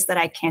whatever it is that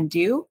I can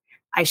do,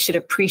 I should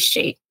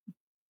appreciate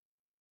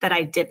that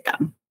I did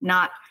them.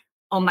 Not,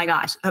 oh my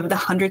gosh, of the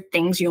 100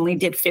 things, you only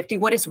did 50.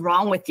 What is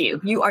wrong with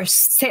you? You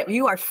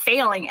are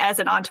failing as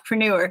an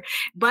entrepreneur,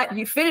 but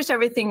you finished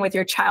everything with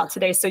your child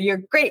today. So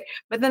you're great.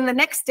 But then the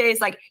next day is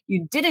like,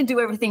 you didn't do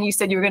everything you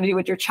said you were going to do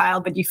with your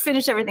child, but you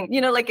finished everything.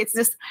 Like, it's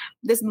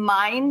this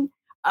mind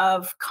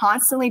of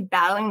constantly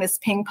battling this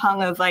ping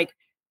pong of like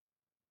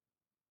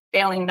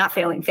failing, not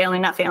failing,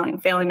 failing, not failing,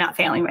 failing, not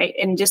failing, right?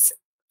 And just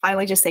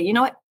finally just say, you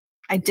know what?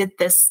 I did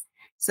this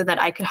so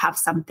that I could have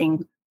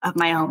something of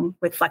my own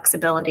with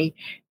flexibility,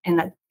 and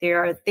that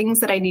there are things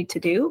that I need to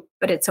do,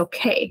 but it's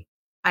okay.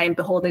 I am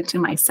beholden to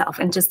myself,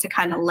 and just to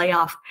kind of lay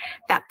off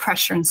that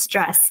pressure and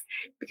stress,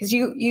 because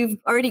you've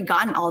already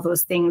gotten all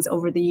those things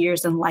over the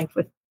years in life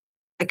with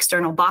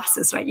external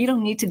bosses, right? You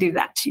don't need to do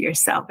that to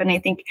yourself. And I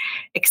think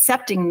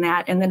accepting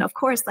that, and then of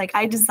course, like,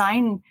 I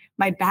design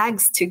my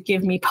bags to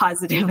give me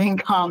positive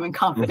income and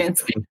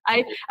confidence.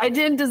 I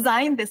didn't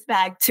design this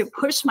bag to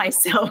push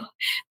myself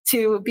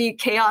to be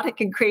chaotic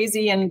and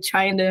crazy and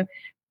trying to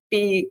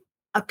be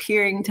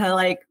appearing to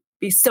like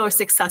be so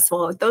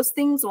successful. Those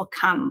things will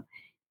come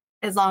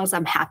as long as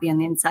I'm happy on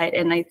the inside.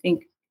 And I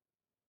think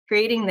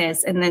creating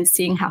this and then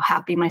seeing how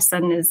happy my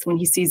son is when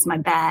he sees my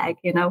bag,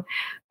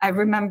 I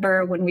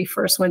remember when we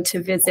first went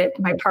to visit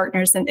my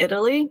partners in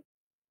Italy.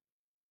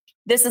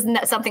 This is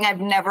something I've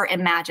never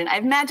imagined.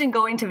 I've imagined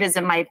going to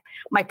visit my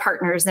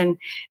partners and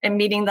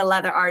meeting the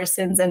leather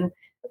artisans and,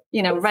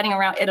 running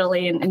around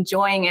Italy and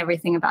enjoying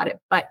everything about it.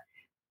 But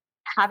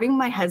having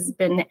my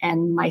husband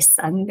and my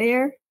son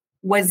there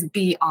was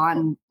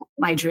beyond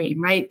my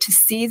dream, right? To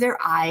see their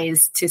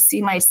eyes, to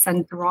see my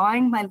son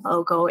drawing my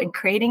logo and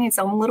creating his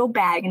own little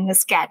bag in the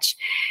sketch,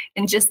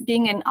 and just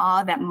being in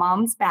awe that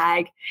mom's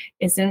bag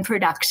is in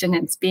production.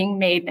 It's being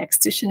made next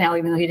to Chanel,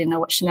 even though he didn't know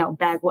what Chanel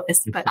bag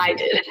was, but I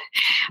did.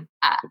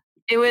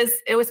 It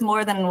was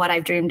more than what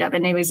I dreamed of.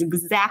 And it was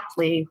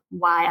exactly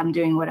why I'm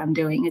doing what I'm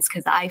doing. It's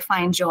because I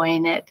find joy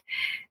in it.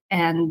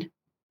 And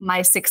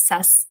my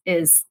success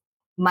is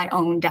my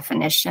own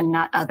definition,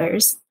 not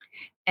others.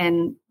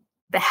 And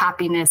the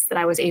happiness that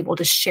I was able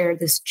to share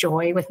this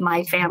joy with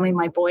my family,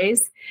 my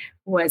boys,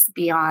 was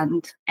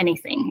beyond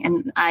anything.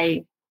 And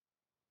I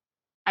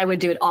would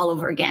do it all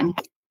over again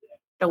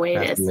the way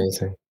That's it is.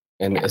 amazing.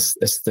 And Yeah.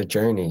 it's the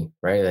journey,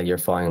 right? That you're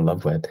falling in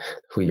love with,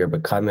 who you're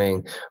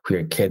becoming, who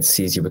your kid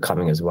sees you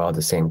becoming as well at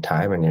the same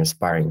time, and you're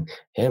inspiring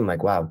him.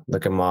 Like, wow,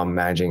 look at mom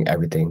managing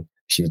everything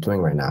she's doing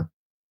right now.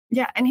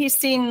 Yeah. And he's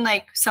seen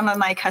like some of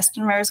my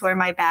customers wear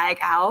my bag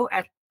out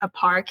at a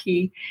park.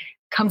 He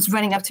comes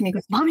running up to me and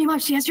goes, Mommy, Mom,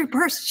 she has your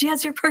purse. She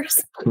has your purse.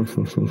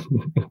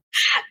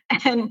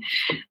 And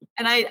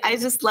I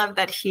just love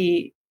that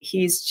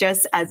he's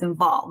just as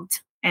involved.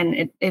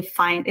 And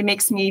it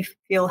makes me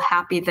feel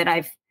happy that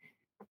I've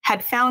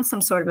had found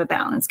some sort of a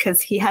balance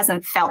because he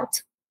hasn't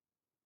felt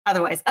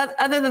otherwise,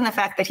 other than the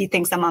fact that he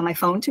thinks I'm on my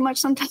phone too much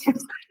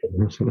sometimes.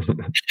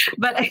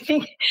 But I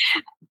think,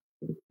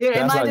 in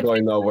That's my not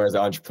going defense, nowhere as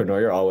an entrepreneur.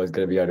 You're always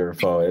going to be on your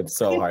phone. It's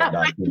so hard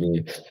not to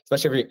be,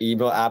 especially if your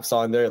email apps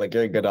on there. Like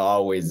you're going to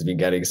always be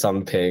getting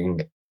some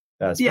ping.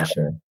 That's for yeah.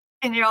 sure.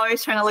 And you're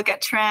always trying to look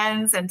at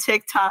trends and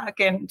TikTok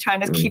and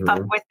trying to keep up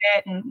Hmm. with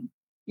it. And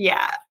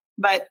yeah,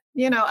 but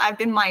I've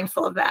been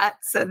mindful of that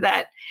so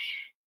that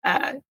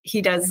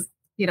he does.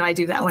 I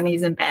do that when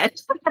he's in bed.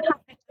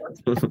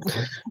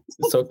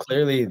 So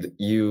clearly,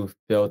 you've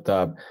built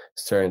up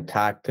certain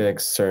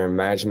tactics, certain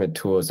management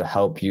tools to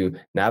help you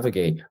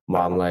navigate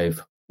mom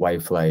life,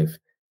 wife life,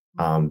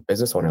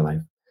 business owner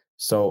life.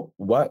 So,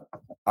 what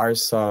are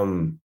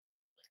some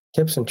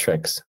tips and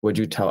tricks would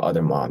you tell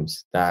other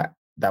moms that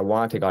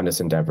want to take on this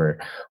endeavor,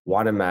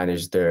 want to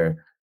manage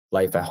their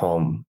life at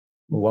home?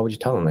 What would you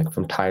tell them, like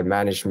from time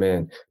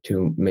management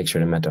to make sure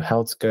their mental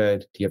health's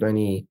good? Do you have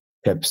any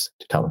tips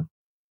to tell them?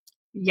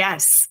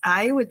 Yes,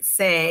 I would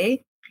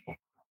say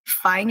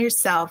find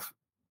yourself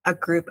a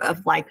group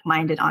of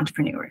like-minded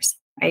entrepreneurs,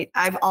 right?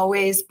 I've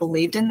always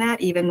believed in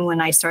that. Even when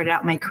I started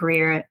out my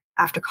career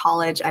after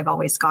college, I've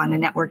always gone to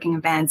networking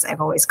events. I've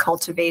always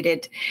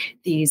cultivated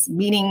these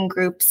meeting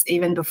groups.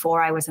 Even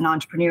before I was an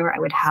entrepreneur, I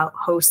would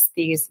host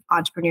these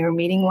entrepreneur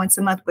meeting once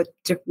a month with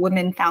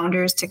women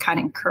founders to kind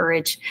of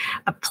encourage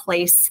a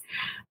place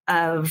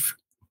of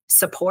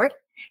support.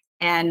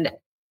 And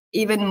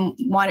even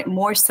want it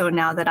more so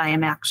now that I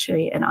am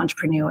actually an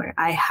entrepreneur.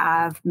 I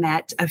have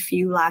met a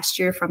few last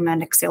year from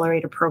an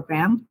accelerator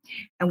program,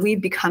 and we've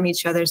become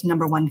each other's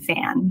number one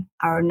fan,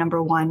 our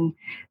number one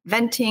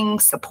venting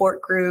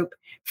support group,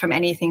 from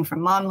anything from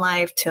mom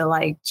life to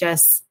like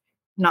just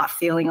not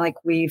feeling like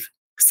we've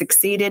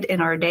succeeded in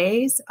our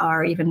days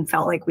or even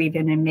felt like we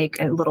didn't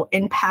make a little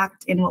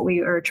impact in what we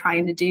are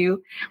trying to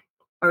do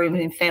or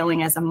even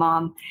failing as a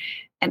mom.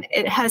 And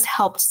it has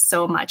helped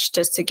so much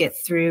just to get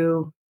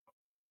through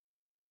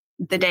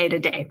the day to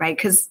day, right?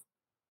 Because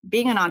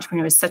being an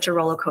entrepreneur is such a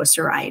roller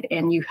coaster ride,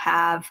 and you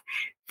have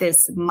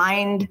this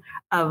mind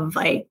of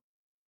like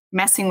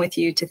messing with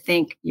you to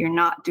think you're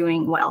not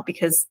doing well.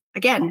 Because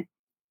again,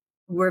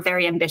 we're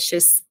very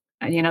ambitious.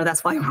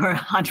 That's why we're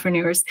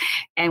entrepreneurs.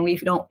 And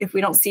if we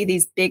don't see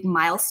these big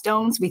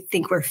milestones, we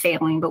think we're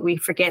failing, but we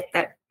forget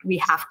that we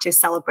have to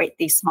celebrate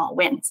these small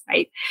wins,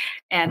 right?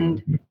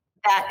 And Mhm.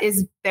 that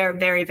is very,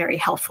 very, very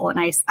helpful. And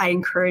I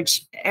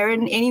encourage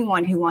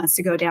anyone who wants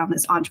to go down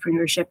this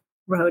entrepreneurship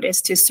road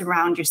is to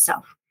surround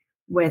yourself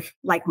with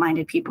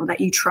like-minded people that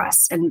you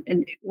trust.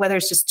 And whether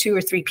it's just two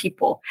or three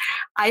people,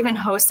 I even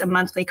host a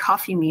monthly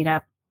coffee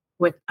meetup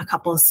with a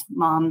couple of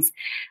moms.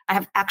 I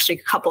have actually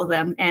a couple of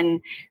them,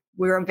 and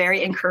we're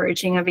very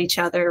encouraging of each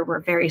other. We're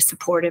very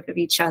supportive of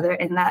each other.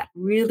 And that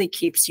really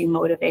keeps you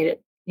motivated,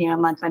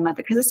 month by month,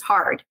 because it's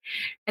hard.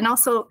 And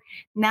also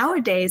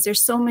nowadays,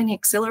 there's so many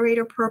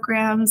accelerator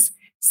programs,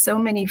 so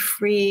many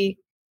free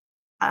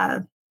uh,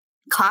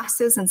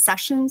 classes and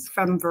sessions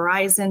from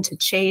Verizon to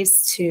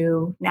Chase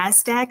to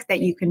NASDAQ that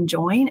you can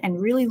join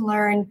and really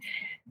learn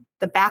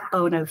the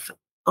backbone of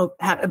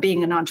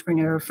being an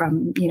entrepreneur,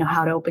 from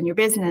how to open your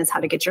business, how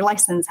to get your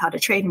license, how to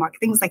trademark,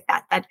 things like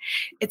that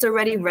it's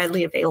already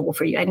readily available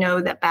for you. I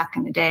know that back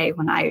in the day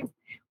when I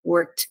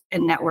worked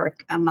in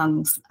network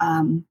amongst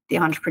the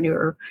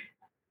entrepreneur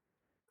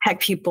tech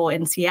people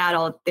in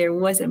Seattle, there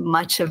wasn't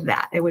much of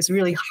that. It was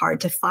really hard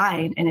to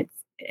find,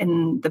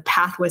 and the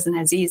path wasn't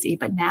as easy.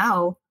 But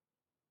now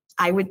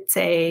I would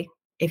say,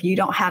 if you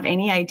don't have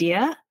any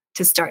idea,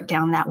 to start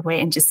down that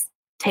way and just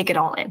take it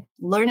all in,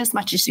 learn as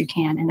much as you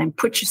can, and then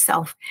put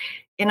yourself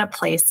in a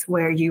place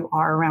where you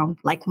are around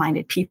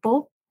like-minded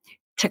people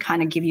to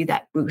kind of give you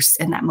that boost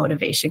and that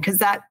motivation, because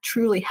that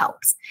truly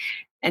helps.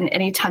 And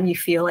anytime you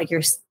feel like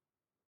you're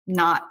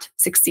not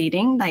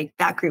succeeding, like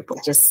that group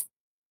will just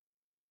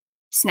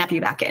snap you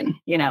back in,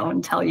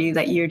 and tell you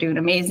that you're doing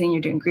amazing,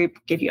 you're doing great,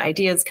 give you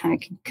ideas, kind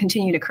of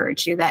continue to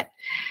encourage you. That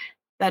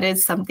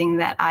is something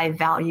that I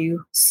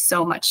value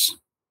so much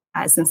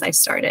since I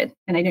started.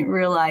 And I didn't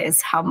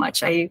realize how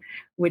much I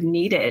would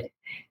need it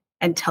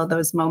until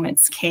those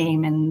moments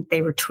came, and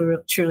they were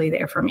truly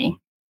there for me.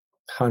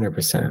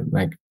 100%.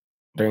 Like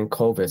during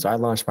COVID, so I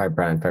launched my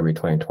brand February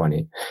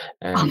 2020, Oh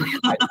and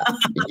my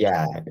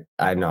yeah,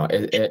 I know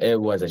it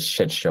was a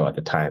shit show at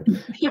the time.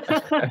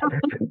 God.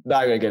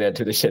 Not gonna get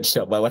into the shit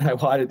show, but what I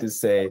wanted to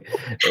say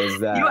is You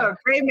that are a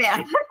great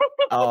man.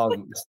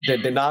 they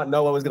did not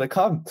know what was gonna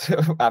come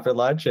after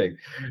launching,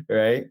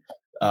 right?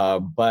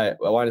 But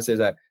what I want to say is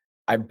that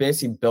I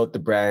basically built the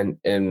brand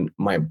in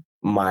my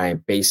my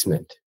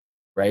basement,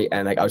 right?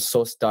 And like I was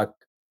so stuck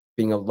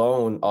being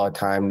alone all the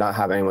time, not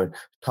having anyone to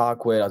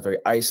talk with. I was very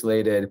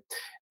isolated.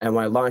 And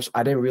when I launched,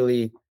 I didn't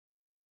really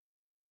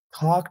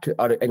talk to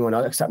anyone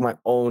else except my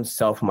own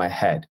self in my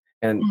head.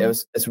 And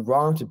Mhm. it's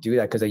wrong to do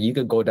that because like, you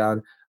could go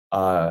down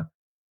a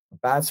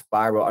bad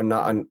spiral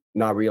and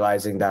not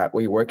realizing that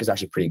what your work is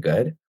actually pretty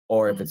good,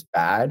 or if Mhm. it's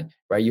bad,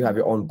 right? You have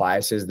your own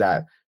biases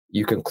that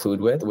you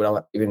conclude with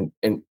without even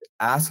in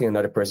asking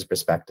another person's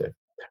perspective,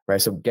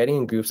 right? So getting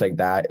in groups like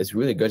that is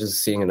really good,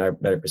 just seeing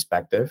another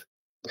perspective.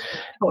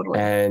 Totally.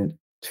 And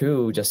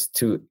two, just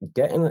to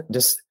get in,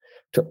 just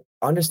to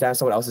understand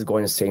someone else is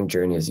going the same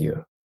journey as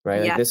you, right?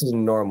 Like Yeah. this is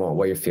normal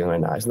what you're feeling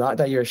right now. It's not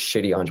that you're a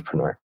shitty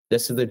entrepreneur.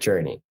 This is the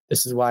journey.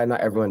 This is why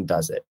not everyone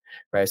does it,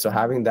 right? So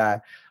having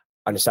that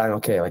understanding,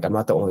 okay, like I'm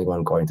not the only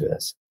one going through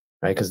this,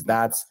 right? Because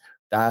that's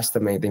the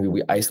main thing.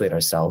 We isolate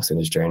ourselves in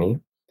this journey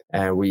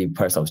and we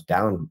put ourselves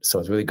down. So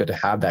it's really good to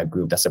have that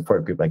group, that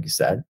support group, like you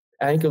said,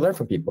 and you can learn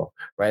from people,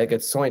 right? Like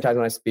it's so many times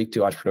when I speak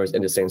to entrepreneurs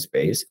in the same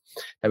space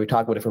that we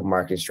talk about different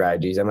marketing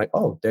strategies. I'm like,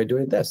 oh, they're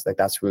doing this. Like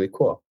that's really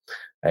cool,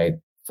 right?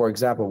 For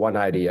example, one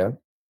idea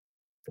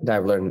that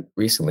I've learned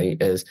recently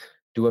is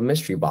do a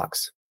mystery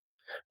box,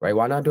 right?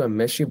 Why not do a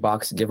mystery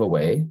box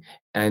giveaway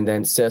and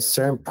then set a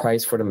certain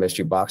price for the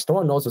mystery box? No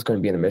one knows what's going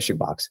to be in the mystery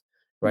box,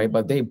 right? Mhm.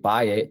 But they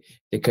buy it,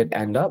 they could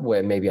end up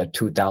with maybe a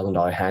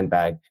 $2,000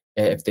 handbag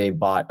if they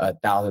bought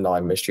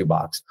 $1,000 mystery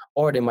box,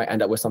 or they might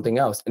end up with something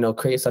else, and it'll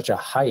create such a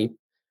hype,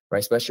 right?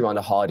 Especially around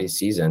the holiday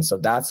season. So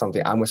that's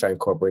something I'm going to start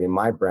incorporating in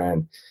my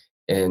brand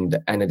in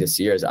the end of this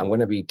year. Is I'm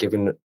going to be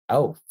giving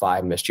out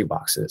 5 mystery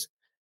boxes,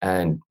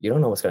 and you don't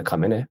know what's going to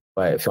come in it,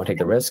 but if you want to take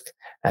the risk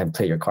and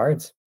play your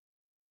cards,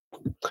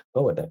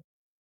 go with it.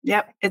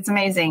 Yep. It's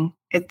amazing.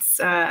 It's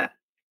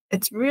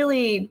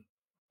really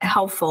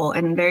helpful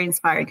and very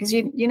inspiring because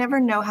you never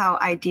know how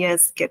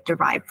ideas get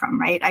derived from,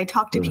 right? I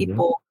talk to Mm-hmm.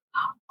 people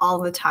all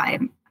the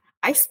time.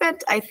 I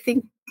spent, I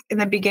think, in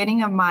the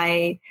beginning of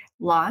my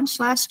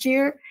launch last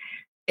year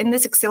in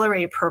this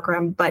accelerated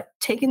program, but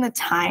taking the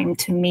time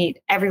to meet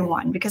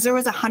everyone because there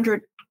was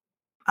 100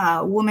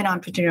 women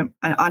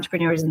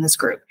entrepreneurs in this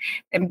group,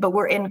 but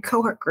we're in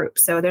cohort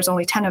groups, so there's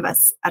only 10 of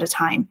us at a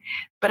time.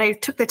 But I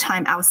took the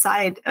time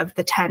outside of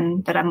the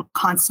 10 that I'm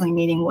constantly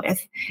meeting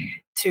with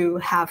to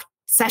have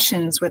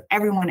sessions with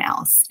everyone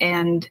else,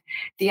 and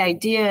the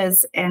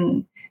ideas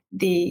and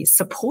the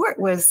support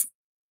was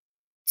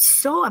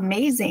so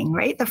amazing,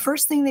 right? The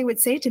first thing they would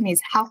say to me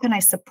is, how can I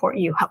support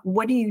you?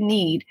 What do you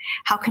need?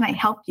 How can I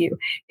help you?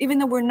 Even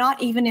though we're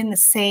not even in the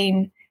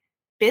same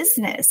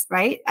business,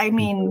 right? I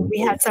mean, Mhm. we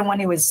had someone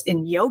who was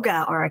in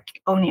yoga or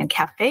owning a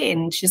cafe,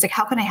 and she's like,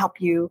 how can I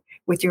help you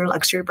with your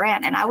luxury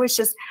brand? And I was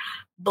just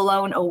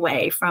blown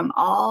away from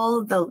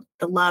all the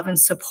love and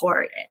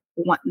support.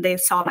 They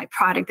saw my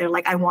product, they're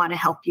like, I want to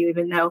help you,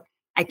 even though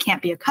I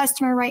can't be a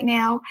customer right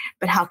now,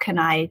 but how can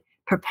I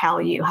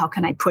propel you? How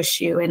can I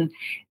push you? And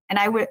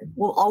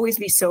will always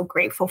be so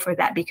grateful for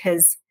that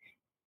because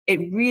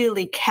it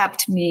really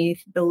kept me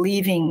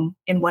believing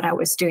in what I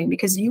was doing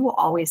because you will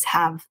always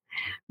have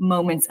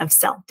moments of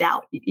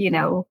self-doubt, and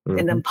the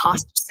Mhm.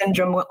 imposter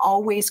syndrome will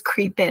always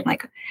creep in.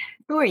 Like,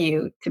 who are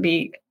you to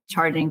be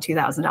charging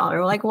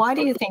 $2,000? Like, why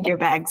do you think your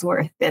bag's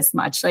worth this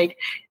much? Like,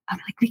 I'm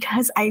like,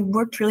 because I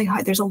worked really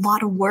hard. There's a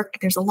lot of work.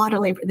 There's a lot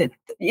of labor that,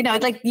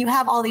 like you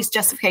have all these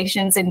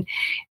justifications and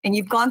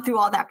you've gone through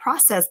all that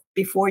process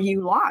before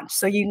you launch.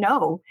 So,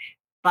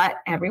 but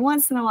every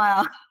once in a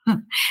while,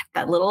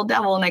 that little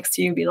devil next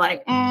to you be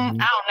like,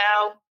 Mhm.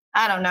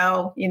 I don't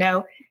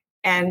know,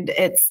 and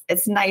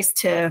it's nice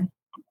to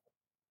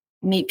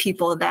meet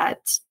people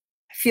that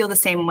feel the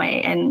same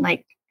way and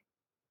like,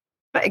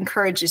 but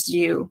encourages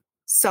you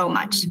so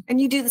much.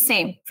 And you do the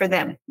same for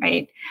them,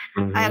 right?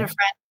 I had a Mhm.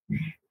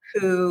 friend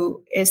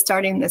who is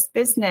starting this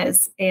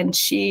business and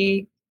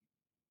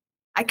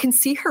I can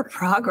see her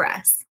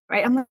progress,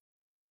 right? I'm like,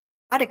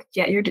 product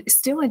yet. You're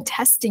still in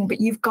testing,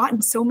 but you've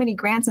gotten so many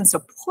grants and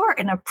support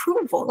and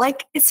approval.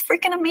 Like it's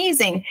freaking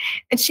amazing.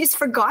 And she's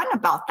forgotten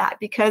about that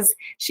because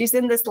she's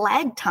in this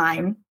lag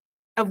time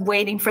of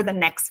waiting for the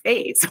next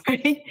phase,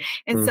 right?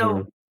 And so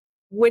Mhm.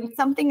 when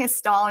something is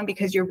stalling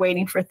because you're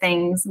waiting for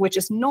things, which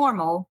is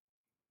normal,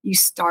 you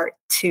start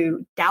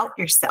to doubt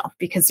yourself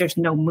because there's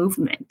no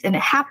movement and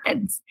it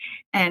happens.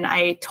 And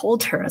I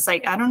told her, I was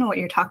like, I don't know what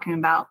you're talking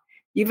about.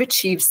 You've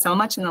achieved so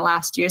much in the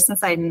last year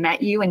since I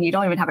met you, and you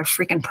don't even have a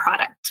freaking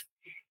product.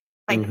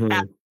 Like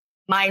that, Mhm.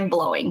 mind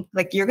blowing.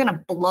 Like you're going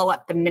to blow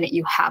up the minute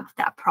you have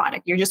that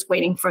product. You're just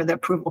waiting for the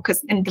approval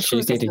because in the She food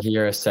just need to business,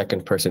 hear a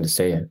second person to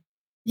say it.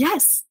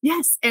 yes,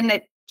 yes. And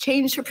it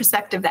changed her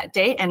perspective that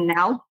day. And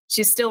now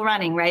she's still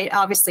running, right?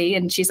 Obviously.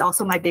 And she's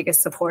also my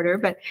biggest supporter.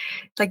 But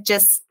like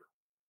just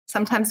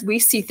sometimes we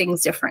see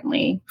things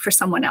differently for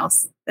someone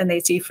else than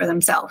they see for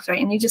themselves,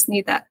 right? And you just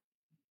need that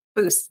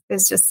boost.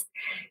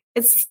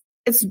 It's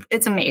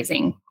it's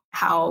amazing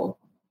how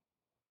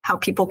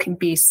people can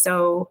be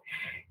so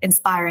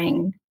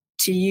inspiring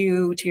to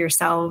you, to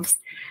yourselves,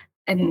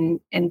 and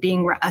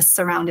being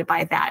surrounded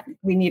by that.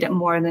 We need it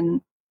more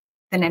than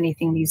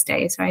anything these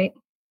days, right?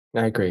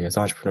 I agree. As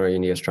an entrepreneur, you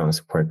need a strong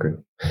support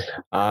group.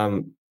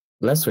 Um,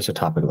 let's switch the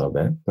topic a little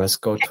bit. Let's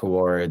go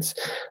towards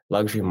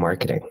luxury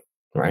marketing,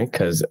 right?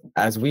 Because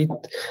as we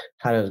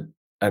had an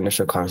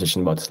initial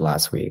conversation about this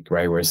last week,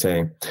 right? We're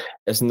saying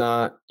it's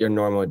not your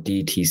normal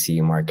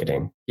DTC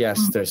marketing. Yes,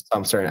 Mm. there's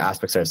some certain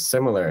aspects that are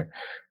similar,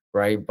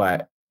 right?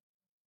 But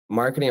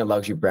marketing a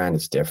luxury brand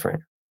is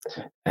different.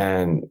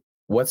 And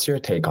what's your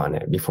take on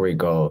it before we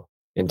go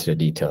into the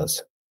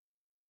details?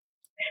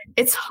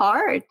 It's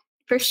hard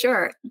for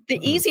sure. The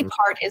easy Mhm.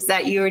 part is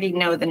that you already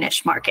know the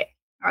niche market,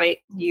 right?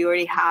 You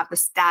already have the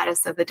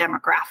status of the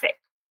demographic.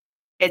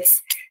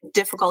 It's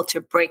difficult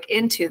to break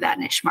into that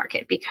niche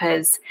market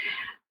because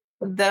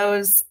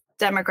those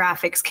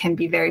demographics can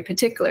be very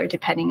particular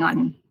depending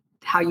on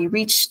how you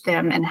reach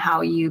them and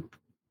how you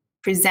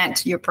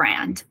present your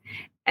brand.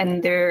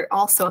 And they're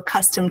also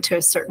accustomed to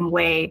a certain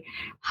way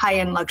high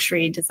end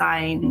luxury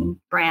design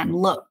brand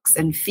looks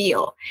and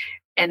feel.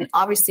 And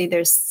obviously,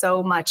 there's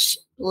so much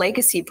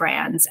legacy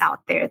brands out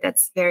there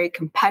that's very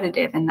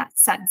competitive in that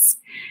sense.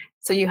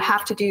 So you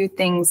have to do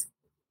things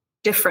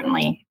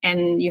differently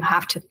and you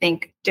have to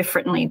think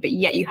differently, but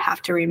yet you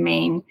have to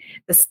remain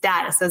the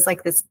status. It's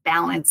like this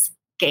balance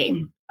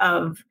game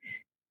of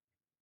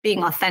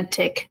being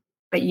authentic,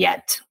 but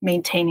yet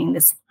maintaining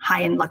this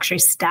high end luxury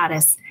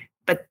status,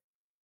 but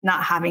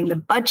not having the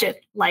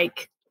budget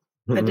like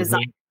the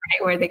design, Mhm.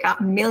 right, where they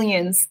got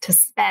millions to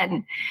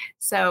spend.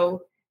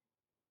 So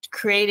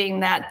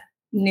creating that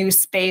new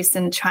space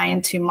and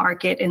trying to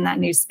market in that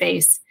new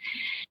space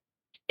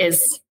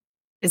is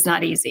is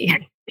not easy.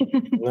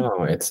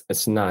 No,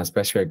 it's not,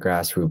 especially a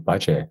grassroots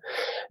budget.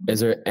 Is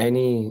there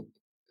any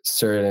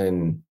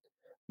certain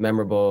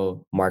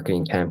memorable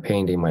marketing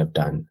campaign that you might have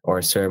done,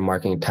 or certain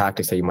marketing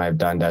tactics that you might have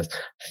done that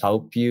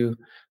help you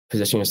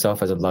position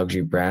yourself as a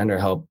luxury brand, or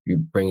help you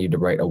bring you the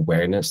right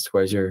awareness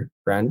towards your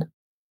brand?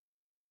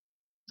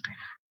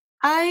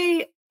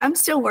 I'm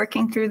still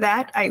working through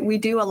that. We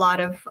do a lot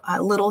of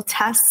little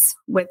tests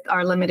with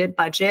our limited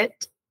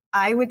budget.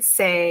 I would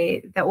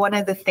say that one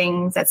of the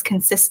things that's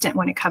consistent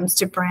when it comes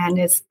to brand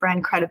is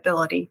brand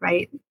credibility,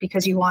 right?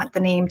 Because you want the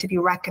name to be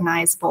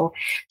recognizable.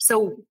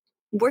 So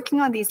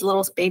working on these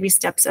little baby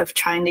steps of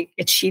trying to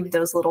achieve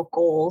those little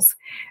goals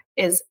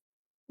is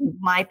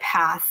my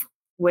path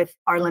with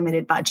our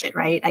limited budget,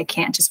 right? I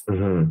can't just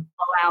Mhm.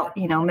 blow out,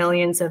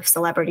 millions of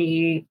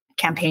celebrity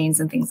campaigns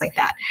and things like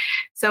that.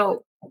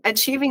 So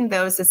achieving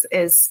those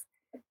is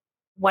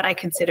what I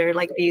consider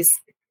like these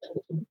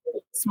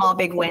small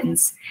big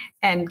wins,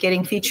 and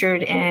getting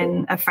featured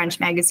in a French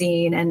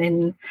magazine and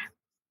in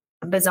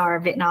a Bazaar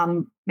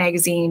Vietnam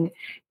magazine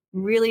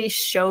really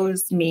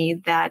shows me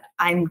that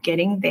I'm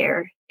getting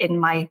there in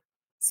my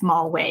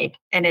small way.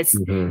 And it's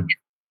Mhm.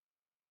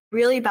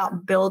 really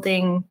about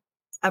building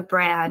a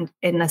brand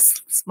in the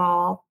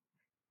small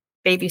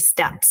baby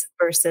steps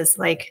versus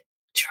like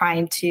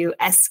trying to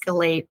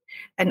escalate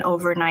an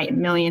overnight $1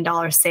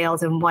 million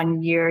sales in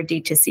 1 year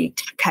D2C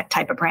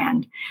type of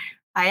brand.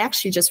 I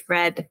actually just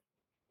read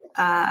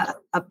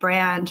a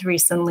brand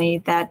recently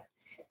that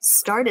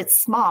started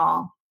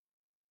small,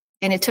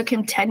 and it took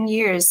him 10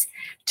 years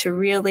to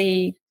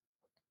really,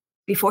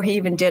 before he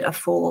even did a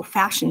full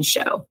fashion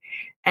show.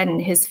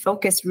 And his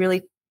focus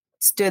really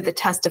stood the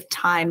test of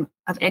time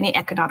of any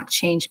economic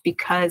change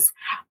because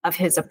of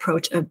his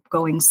approach of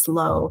going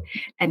slow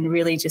and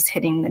really just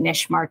hitting the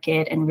niche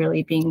market and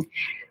really being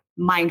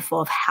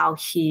mindful of how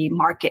he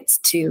markets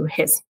to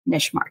his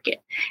niche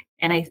market.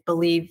 And I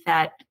believe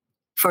that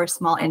for a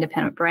small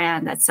independent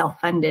brand that's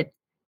self-funded,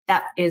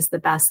 that is the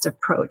best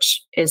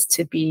approach, is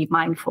to be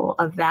mindful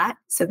of that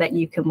so that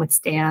you can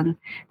withstand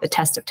the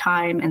test of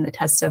time and the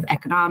test of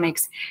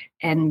economics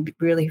and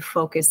really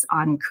focus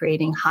on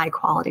creating high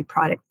quality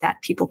product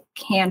that people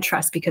can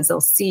trust because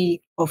they'll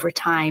see over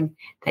time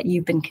that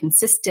you've been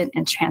consistent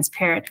and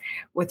transparent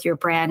with your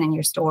brand and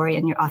your story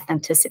and your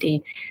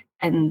authenticity,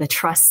 and the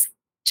trust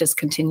just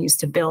continues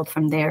to build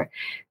from there.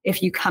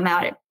 If you come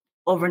out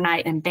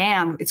overnight and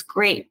bam, it's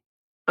great.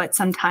 But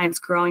sometimes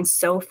growing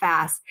so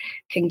fast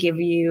can give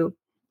you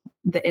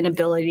the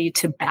inability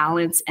to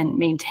balance and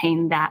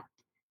maintain that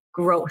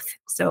growth.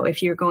 So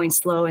if you're going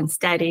slow and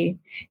steady,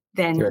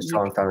 You're a then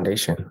strong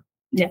foundation.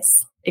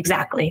 yes,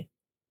 exactly.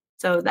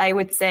 So I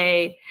would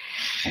say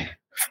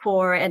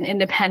for an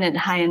independent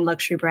high end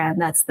luxury brand,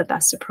 that's the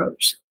best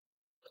approach.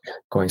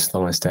 Going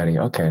slow and steady.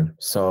 Okay.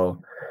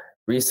 So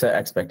reset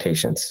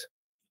expectations.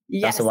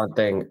 That's the Yes, one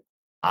thing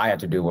I have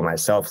to do with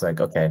myself. It's like,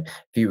 okay,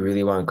 if you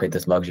really want to create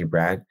this luxury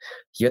brand,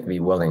 you have to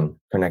be willing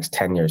for the next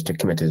 10 years to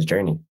commit to this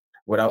journey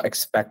without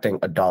expecting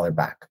a dollar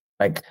back.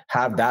 Like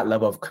have that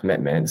level of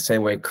commitment,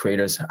 same way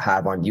creators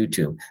have on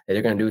YouTube, that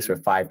you're going to do this for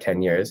 5,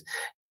 10 years.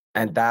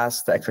 And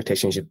that's the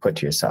expectation you should put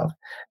to yourself.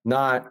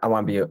 Not, I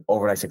want to be an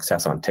overnight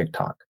success on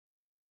TikTok.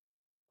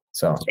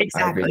 So I agree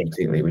exactly.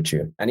 completely with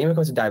you. And even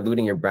goes to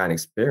diluting your brand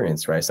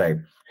experience, right? It's like,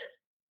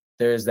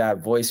 there's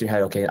that voice in your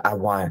head, okay, I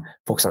want to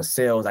focus on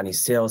sales. I need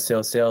sales,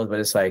 sales, sales. But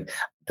it's like,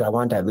 do I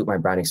want to dilute my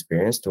brand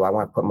experience? Do I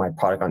want to put my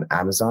product on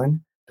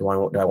Amazon? Do I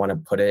want to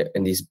put it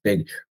in these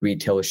big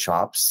retail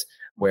shops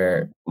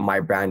where my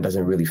brand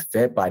doesn't really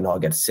fit, but I know I'll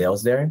get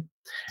sales there,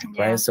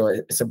 right? Yeah. So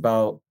it's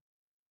about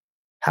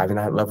having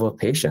that level of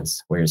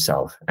patience with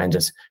yourself and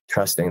just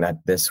trusting that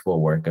this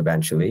will work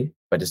eventually,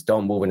 but just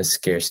don't move in a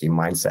scarcity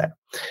mindset.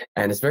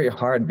 And it's very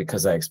hard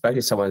because, like,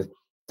 especially someone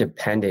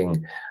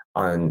depending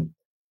on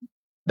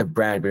the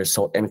brand, but your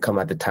sole income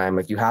at the time,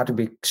 like you have to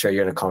be sure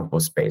you're in a comfortable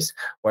space,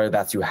 whether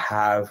that's you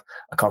have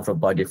a comfortable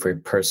budget for your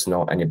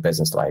personal and your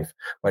business life,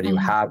 whether you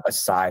Hmm. have a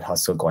side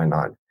hustle going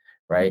on,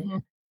 right? Hmm.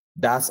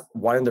 That's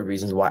one of the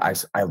reasons why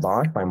I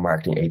launched my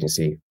marketing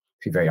agency,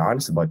 to be very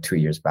honest, about 2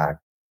 years back.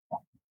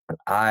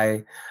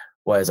 I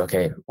was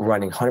okay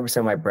running 100%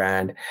 of my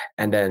brand.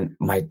 And then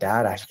my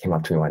dad actually came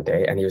up to me one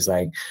day and he was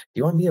like, "Do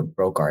you want to be a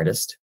broke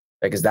artist?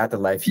 Like, is that the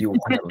life you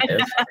want to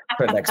live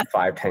for the next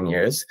 5, 10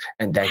 years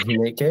and then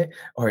you make it?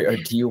 Or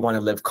do you want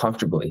to live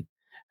comfortably?"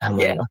 I'm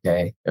Yeah.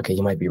 like, okay,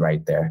 you might be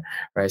right there.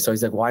 Right. So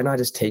he's like, why not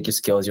just take your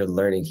skills you're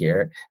learning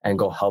here and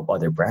go help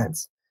other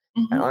brands?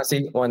 And Hmm.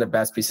 honestly, one of the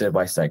best pieces of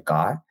advice I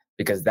got,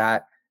 because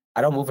that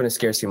I don't move in a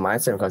scarcity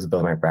mindset when it comes to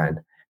building my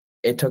brand.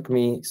 It took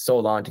me so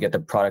long to get the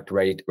product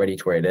ready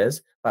to where it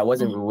is, but I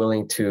wasn't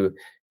willing to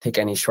take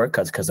any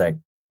shortcuts because like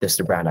this is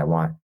the brand I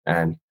want.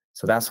 And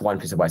so that's one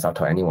piece of advice I'll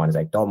tell anyone is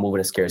like don't move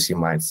in a scarcity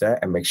mindset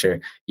and make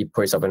sure you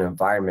put yourself in an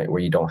environment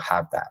where you don't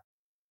have that.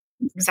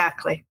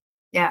 Exactly.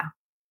 Yeah.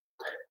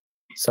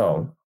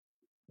 So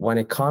when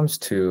it comes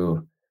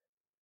to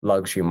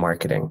luxury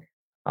marketing,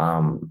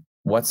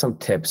 what's some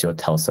tips you'll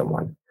tell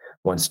someone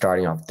when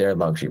starting off their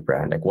luxury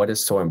brand? Like what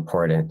is so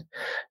important?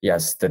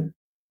 Yes, the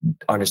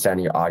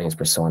understanding your audience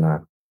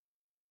persona,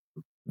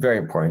 very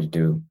important to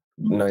do.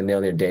 Knowing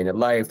their day in their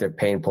life, their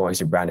pain points,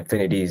 your brand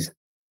affinities,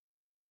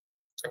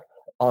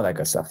 all that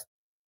good stuff.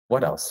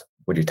 What else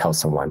would you tell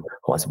someone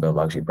who wants to build a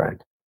luxury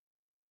brand?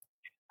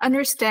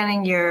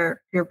 Understanding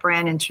your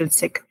brand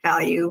intrinsic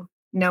value,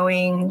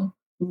 knowing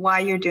why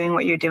you're doing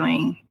what you're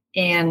doing,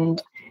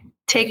 and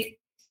take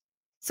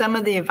some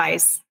of the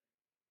advice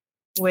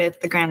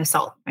with the grain of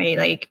salt, right?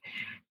 Like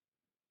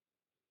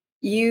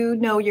you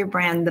know your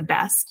brand the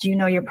best, you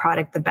know your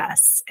product the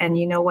best, and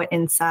you know what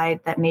inside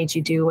that made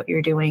you do what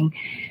you're doing.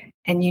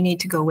 And you need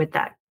to go with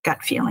that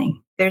gut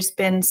feeling. There's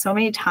been so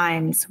many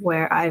times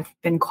where I've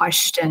been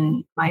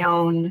questioned my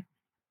own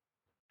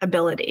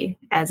ability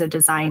as a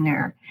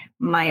designer,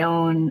 my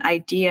own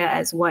idea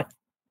as what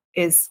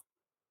is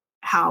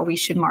how we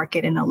should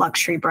market in a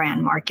luxury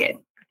brand market,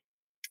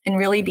 and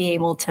really be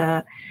able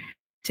to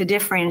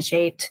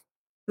differentiate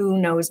who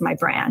knows my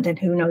brand and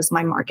who knows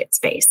my market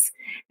space.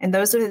 And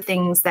those are the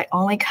things that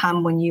only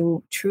come when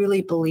you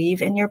truly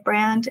believe in your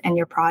brand and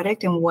your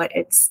product and what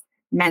it's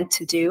meant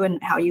to do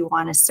and how you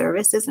want to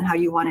service it and how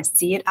you want to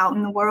see it out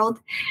in the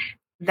world,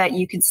 that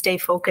you can stay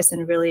focused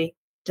and really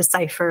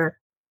decipher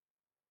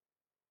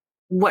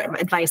what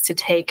advice to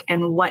take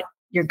and what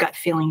your gut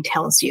feeling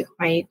tells you,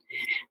 right?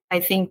 I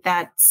think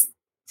that's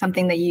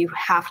something that you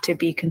have to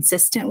be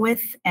consistent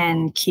with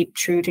and keep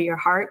true to your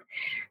heart.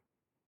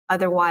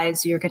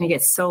 Otherwise, you're going to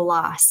get so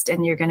lost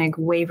and you're going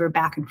to waver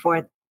back and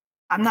forth.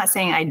 I'm not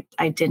saying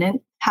I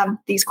didn't have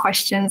these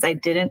questions. I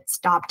didn't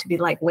stop to be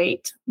like,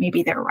 wait,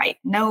 maybe they're right.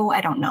 No, I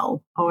don't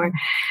know. Or,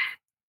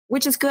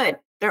 which is good.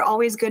 There are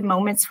always good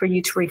moments for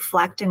you to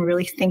reflect and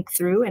really think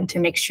through and to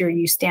make sure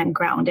you stand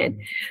grounded.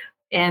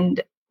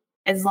 And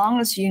as long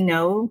as you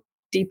know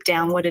deep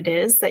down what it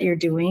is that you're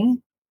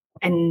doing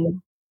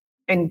and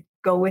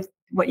go with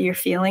what you're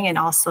feeling and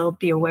also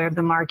be aware of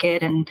the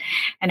market and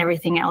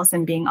everything else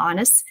and being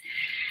honest,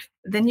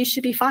 then you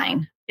should be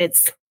fine.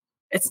 It's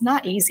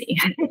not easy.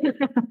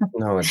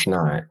 No, it's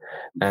not.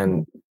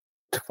 And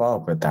to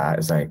follow up with that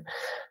is like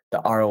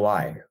the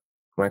ROI.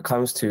 When it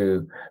comes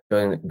to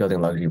building a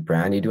luxury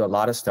brand, you do a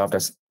lot of stuff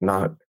that's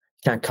not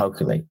can't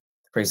calculate.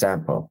 For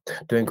example,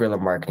 doing guerrilla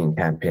marketing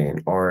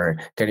campaign or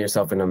getting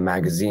yourself in a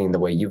magazine the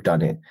way you've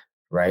done it,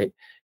 right?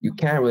 You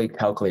can't really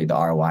calculate the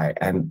ROI.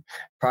 And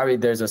probably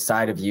there's a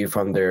side of you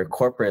from their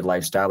corporate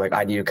lifestyle, like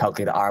I need to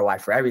calculate the ROI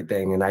for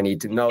everything. And I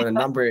need to know the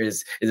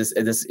numbers. Is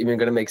this even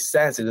going to make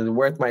sense? Is it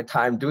worth my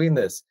time doing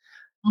this?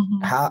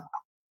 Mhm. How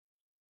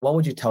what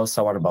would you tell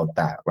someone about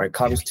that when it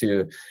comes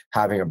to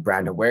having a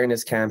brand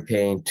awareness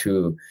campaign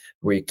to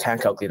where you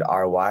can't calculate the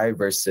ROI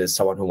versus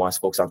someone who wants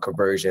to focus on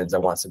conversions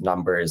and wants some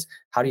numbers?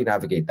 How do you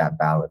navigate that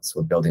balance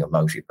with building a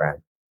luxury brand?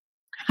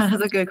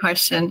 That's a good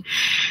question.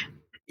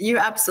 You're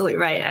absolutely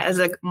right. As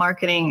a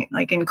marketing,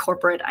 like in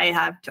corporate, I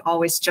have to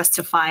always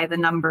justify the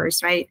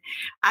numbers, right?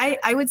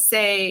 I would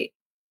say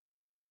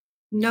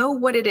know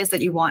what it is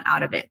that you want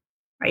out of it,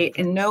 right?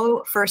 And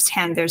know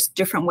firsthand there's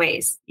different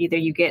ways. Either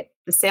you get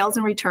the sales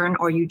in return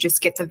or you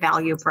just get the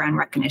value of brand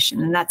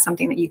recognition. And that's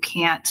something that you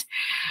can't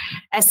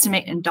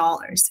estimate in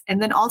dollars.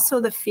 And then also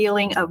the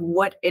feeling of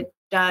what it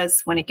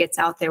does when it gets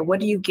out there. What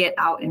do you get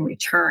out in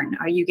return?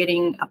 Are you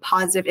getting a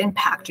positive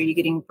impact? Are you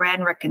getting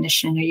brand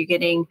recognition? Are you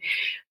getting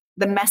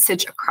the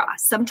message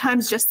across.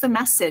 Sometimes just the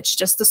message,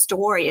 just the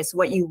story is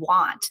what you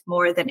want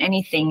more than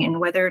anything. And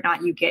whether or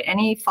not you get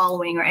any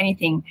following or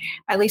anything,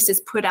 at least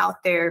it's put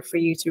out there for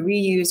you to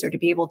reuse or to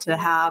be able to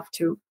have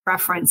to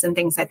reference and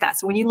things like that.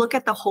 So when you look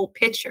at the whole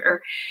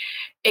picture,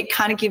 it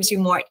kind of gives you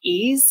more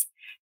ease.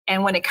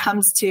 And when it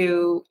comes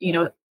to,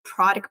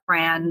 product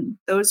brand,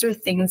 those are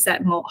things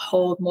that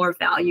hold more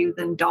value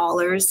than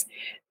dollars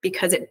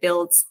because it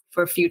builds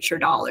for future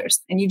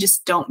dollars and you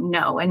just don't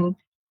know. And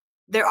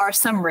there are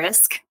some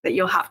risk that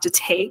you'll have to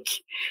take.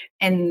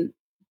 And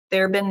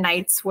there have been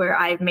nights where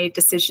I've made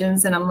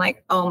decisions and I'm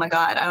like, oh my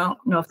God, I don't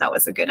know if that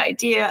was a good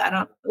idea. I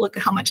don't look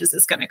at how much is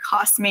this going to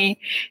cost me.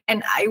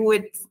 And I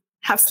would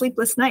have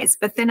sleepless nights.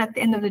 But then at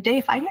the end of the day,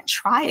 if I didn't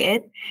try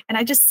it and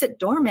I just sit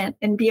dormant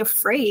and be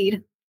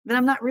afraid, then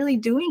I'm not really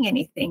doing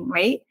anything,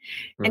 right?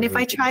 Mm-hmm. And if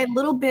I try a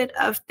little bit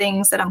of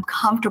things that I'm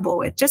comfortable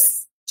with,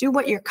 just do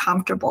what you're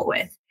comfortable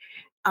with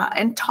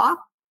and talk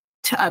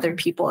to other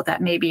people that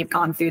maybe have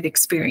gone through the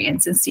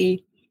experience and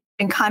see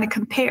and kind of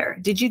compare.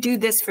 Did you do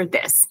this for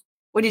this?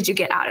 What did you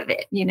get out of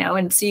it?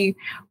 And see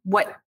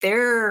what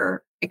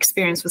their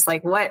experience was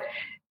like, what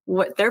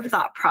their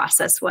thought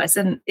process was.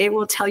 And it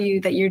will tell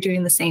you that you're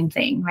doing the same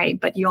thing, right?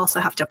 But you also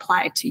have to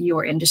apply it to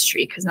your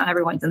industry because not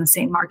everyone's in the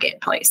same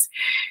marketplace.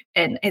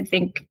 And I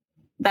think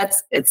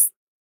that's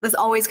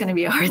always going to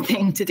be a hard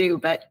thing to do,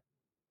 but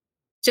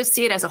just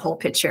see it as a whole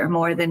picture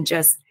more than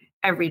just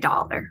every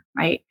dollar,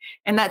 right?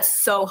 And that's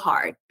so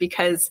hard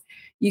because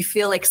you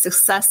feel like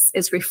success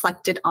is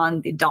reflected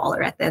on the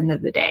dollar at the end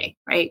of the day,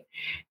 right?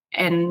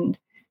 And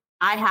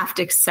I have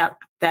to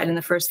accept that in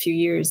the first few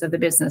years of the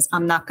business,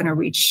 I'm not going to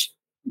reach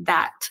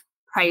that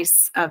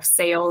price of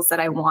sales that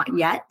I want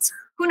yet.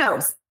 Who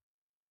knows?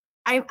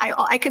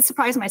 I could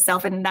surprise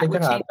myself and that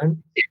would change.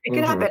 It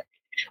could happen.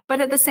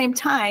 But at the same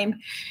time,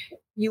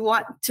 you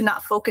want to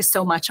not focus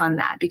so much on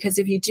that because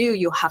if you do,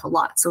 you'll have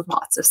lots of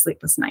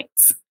sleepless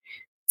nights.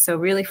 So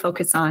really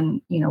focus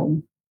on,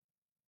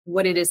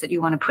 what it is that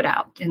you want to put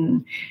out.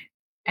 And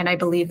I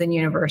believe the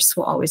universe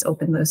will always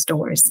open those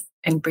doors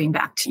and bring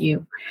back to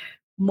you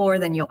more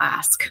than you'll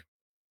ask.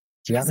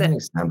 Do you have an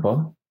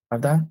example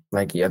of that?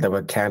 Like, there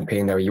was a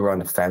campaign that you were on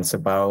the fence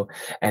about,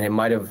 and it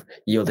might have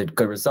yielded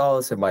good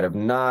results, it might have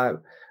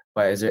not.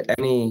 But is there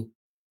any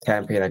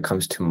campaign that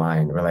comes to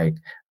mind where, like,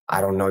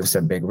 I don't know, this is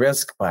a big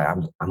risk, but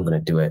I'm going to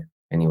do it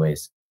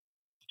anyways?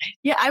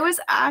 Yeah, I was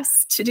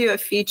asked to do a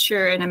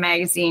feature in a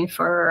magazine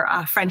for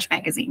a French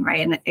magazine,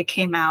 right? And it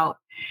came out,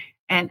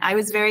 and I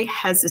was very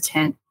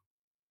hesitant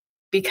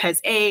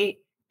because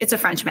it's a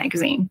French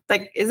magazine.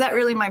 Like, is that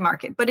really my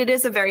market? But it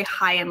is a very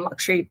high-end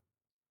luxury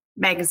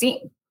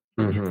magazine.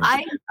 Mm-hmm.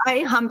 I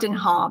hummed and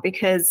hawed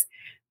because,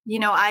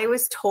 I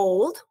was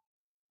told,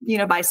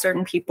 by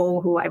certain people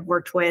who I've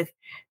worked with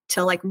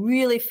to like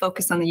really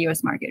focus on the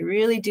US market,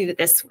 really do it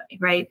this way,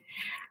 right?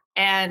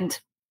 And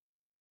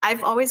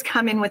I've always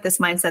come in with this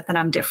mindset that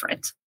I'm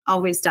different.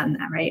 Always done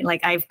that, right?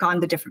 Like I've gone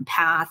the different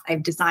path.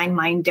 I've designed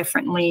mine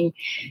differently.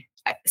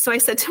 So I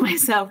said to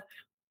myself,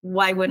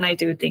 why wouldn't I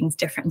do things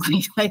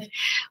differently? Like,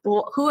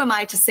 well, who am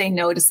I to say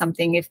no to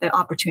something if the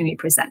opportunity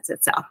presents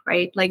itself,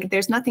 right? Like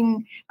there's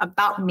nothing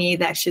about me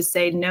that should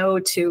say no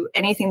to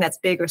anything that's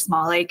big or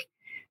small. Like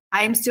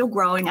I'm still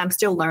growing, I'm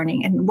still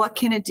learning. And what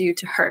can it do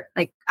to hurt?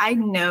 Like I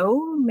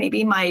know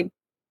maybe my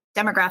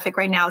demographic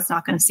right now is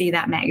not going to see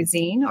that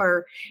magazine,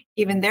 or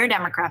even their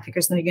demographic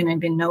is not going to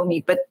even know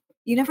me, but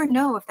you never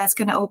know if that's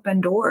going to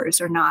open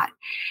doors or not.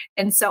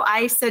 And so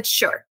I said,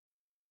 sure,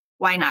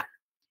 why not?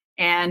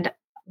 And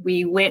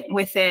we went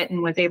with it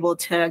and was able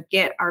to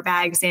get our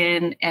bags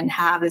in and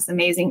have this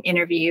amazing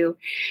interview.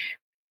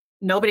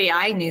 Nobody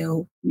I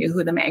knew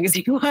who the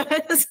magazine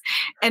was,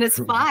 and it's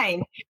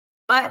fine.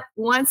 But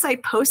once I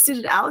posted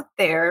it out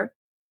there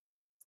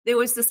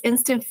was this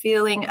instant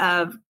feeling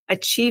of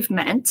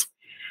achievement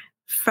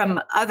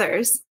from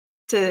others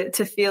to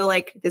feel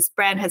like this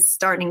brand has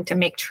starting to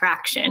make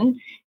traction,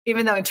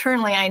 even though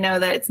internally I know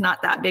that it's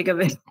not that big of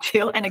a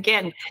deal. And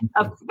again,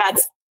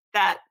 that's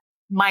that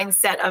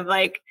mindset of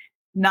like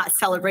not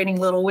celebrating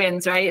little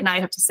wins, right? And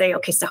I have to say,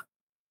 okay, so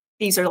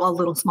these are all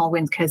little small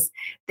wins because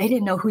they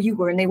didn't know who you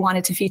were and they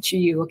wanted to feature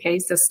you. Okay,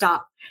 so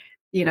stop,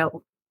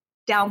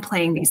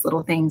 downplaying these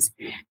little things.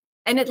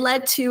 And it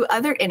led to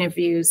other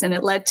interviews and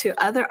it led to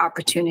other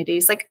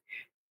opportunities. Like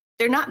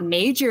they're not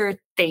major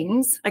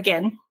things.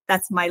 Again,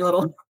 that's my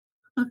little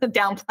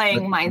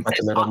downplaying mindset. But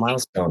little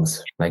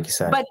milestones, like you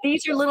said. But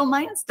these are little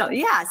milestones.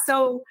 Yeah.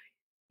 So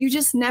you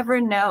just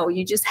never know.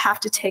 You just have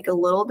to take a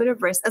little bit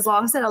of risk as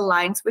long as it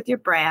aligns with your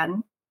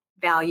brand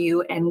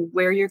value and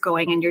where you're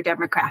going and your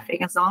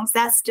demographic. As long as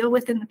that's still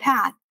within the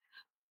path,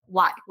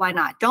 why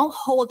not? Don't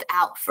hold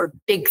out for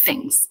big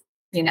things.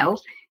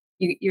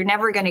 You're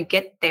never going to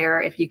get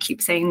there if you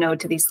keep saying no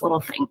to these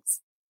little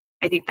things.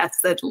 I think that's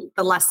the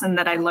lesson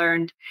that I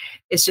learned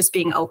is just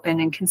being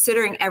open and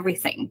considering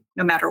everything,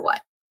 no matter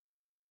what.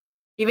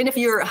 Even if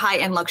you're a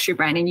high-end luxury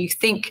brand and you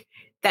think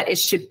that it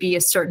should be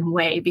a certain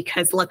way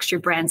because luxury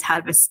brands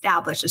have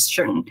established a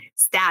certain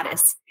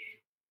status.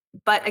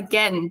 But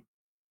again,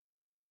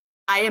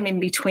 I am in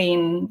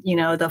between,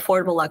 the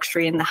affordable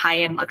luxury and the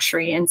high-end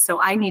luxury. And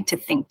so I need to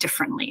think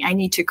differently. I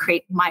need to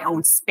create my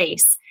own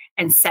space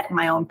and set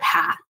my own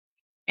path.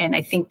 And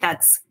I think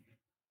that's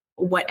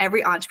what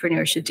every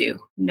entrepreneur should do.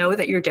 Know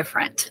that you're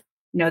different.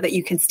 Know that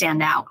you can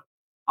stand out.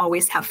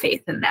 Always have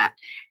faith in that.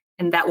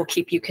 And that will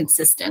keep you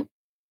consistent.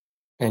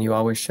 And you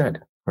always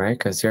should, right?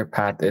 Because your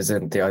path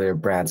isn't the other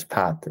brand's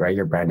path, right?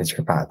 Your brand is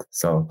your path.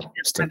 So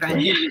stick to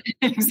it.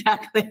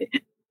 Exactly.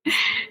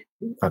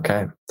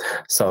 Okay.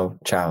 So,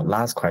 Chow,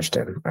 last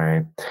question. All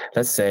right.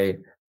 Let's say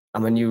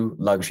I'm a new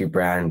luxury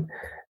brand,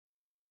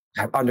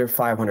 I have under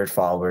 500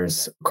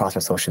 followers across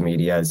my social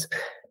medias,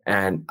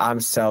 and I'm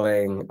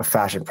selling a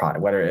fashion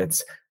product, whether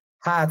it's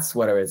hats,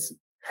 whether it's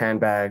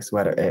handbags,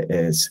 whether it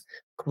is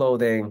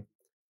clothing.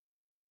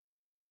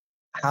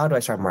 How do I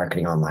start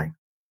marketing online?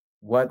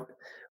 What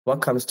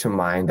what comes to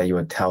mind that you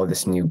would tell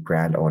this new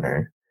brand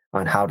owner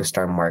on how to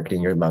start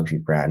marketing your luxury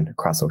brand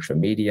across social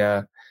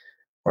media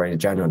or in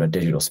general in the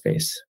digital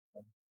space?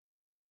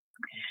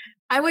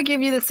 I would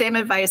give you the same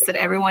advice that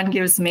everyone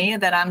gives me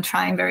that I'm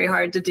trying very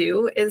hard to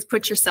do is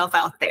put yourself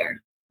out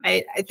there.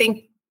 Right? I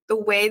think the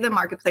way the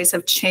marketplace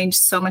have changed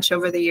so much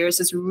over the years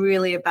is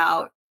really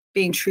about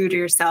being true to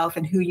yourself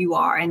and who you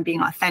are and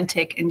being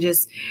authentic, and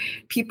just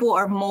people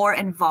are more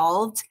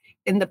involved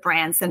in the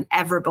brands than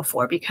ever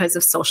before because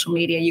of social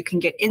media. You can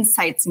get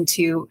insights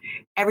into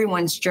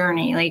everyone's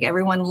journey. Like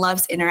everyone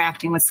loves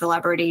interacting with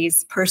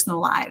celebrities' personal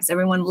lives.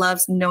 Everyone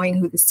loves knowing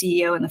who the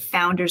CEO and the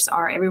founders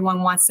are.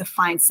 Everyone wants to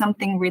find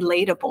something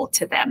relatable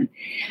to them.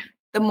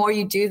 The more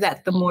you do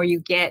that, the more you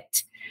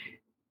get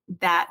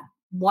that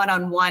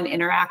one-on-one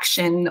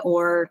interaction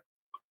or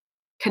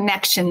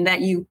connection that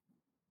you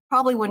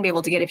probably wouldn't be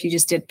able to get if you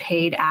just did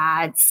paid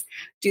ads,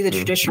 do the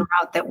traditional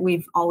route that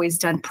we've always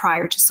done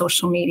prior to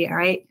social media,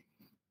 right?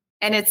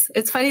 And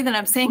it's funny that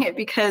I'm saying it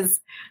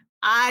because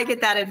I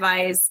get that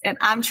advice and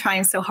I'm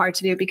trying so hard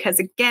to do it because,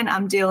 again,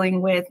 I'm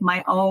dealing with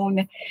my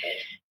own,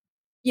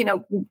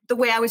 the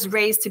way I was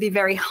raised to be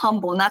very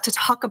humble, not to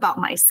talk about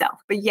myself,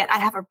 but yet I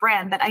have a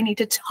brand that I need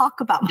to talk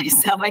about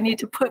myself. I need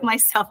to put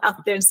myself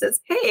out there and says,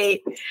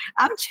 hey,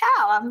 I'm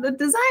Chow. I'm the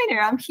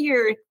designer. I'm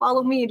here.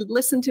 Follow me.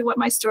 Listen to what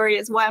my story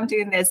is, why I'm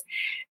doing this.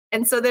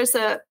 And so there's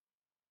a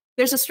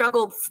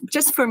struggle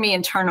just for me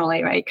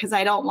internally, right? Because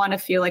I don't want to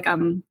feel like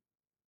I'm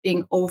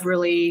being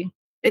overly,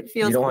 it You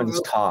feels don't want to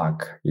overly. just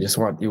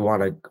talk. You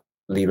want to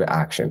lead with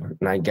action.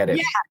 And I get it.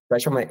 Yeah.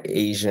 Especially from my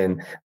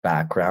Asian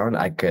background,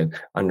 I could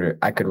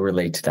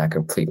relate to that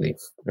completely.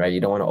 Right.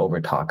 You don't want to over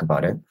talk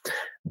about it.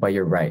 But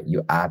you're right.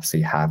 You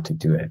absolutely have to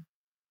do it.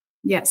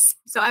 Yes.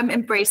 So I'm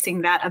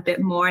embracing that a bit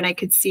more, and I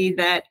could see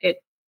that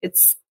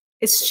it's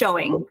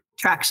showing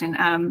traction.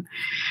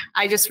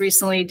 I just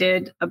recently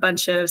did a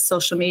bunch of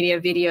social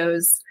media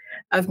videos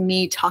of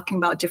me talking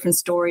about different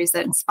stories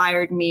that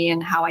inspired me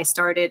and how I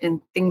started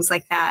and things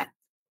like that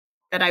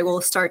I will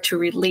start to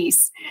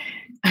release.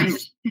 And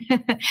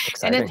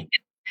Exciting.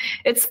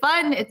 it's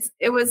fun.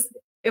 It was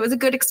a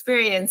good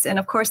experience. And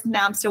of course,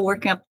 now I'm still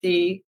working up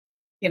the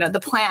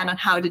plan on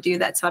how to do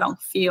that so I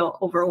don't feel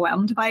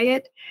overwhelmed by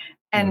it.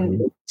 And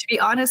to be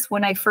honest,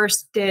 when I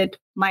first did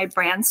my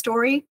brand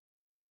story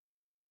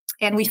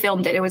and we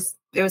filmed it, it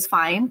was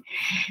fine.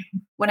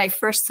 When I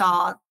first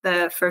saw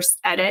the first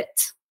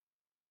edit,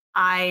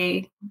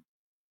 I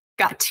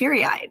got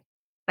teary-eyed,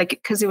 like,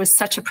 because it was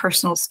such a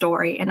personal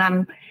story. And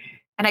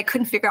I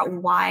couldn't figure out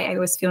why I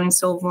was feeling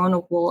so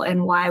vulnerable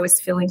and why I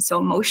was feeling so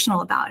emotional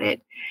about it.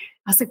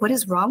 I was like, what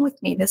is wrong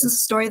with me? This is a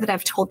story that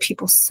I've told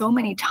people so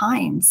many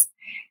times.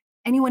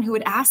 Anyone who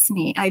would ask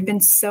me, I've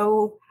been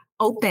so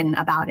open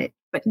about it,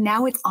 but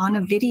now it's on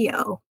a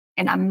video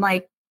and I'm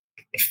like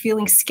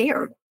feeling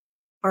scared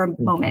for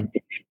a moment.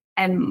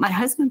 And my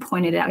husband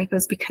pointed out, he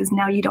goes, because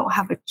now you don't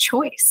have a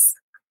choice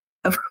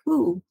of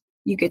who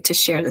you get to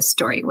share the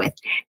story with.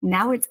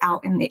 Now it's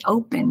out in the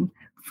open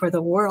for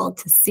the world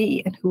to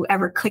see, and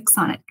whoever clicks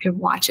on it could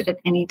watch it at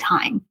any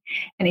time.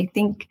 And I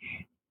think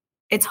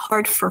it's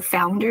hard for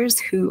founders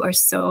who are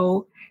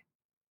so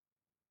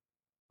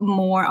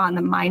more on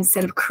the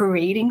mindset of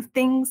creating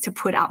things to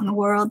put out in the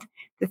world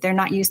that they're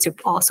not used to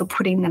also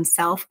putting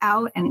themselves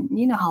out. And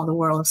you know how the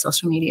world of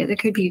social media, it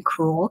could be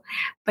cruel,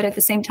 but at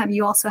the same time,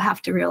 you also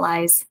have to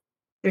realize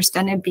there's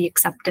going to be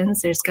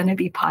acceptance, there's going to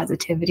be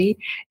positivity,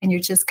 and you're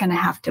just going to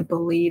have to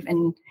believe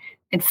and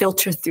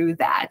filter through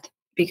that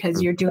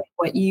because you're doing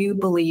what you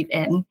believe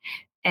in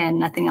and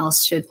nothing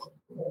else should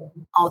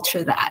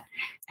alter that.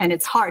 And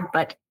it's hard,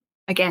 but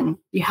again,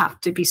 you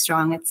have to be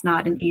strong. It's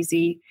not an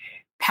easy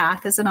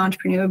path as an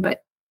entrepreneur,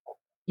 but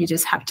you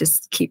just have to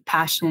keep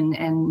passion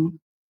and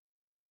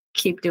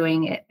keep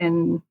doing it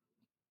and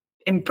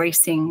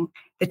embracing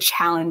the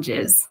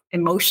challenges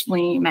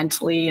emotionally,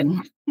 mentally,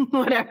 and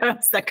whatever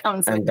else that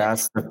comes with And it.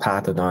 that's the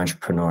path of the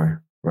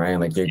entrepreneur, right?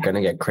 Like you're going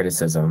to get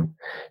criticism.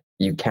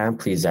 You can't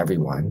please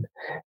everyone.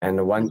 And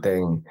the one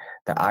thing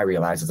that I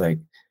realized is like,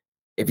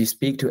 if you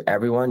speak to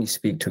everyone, you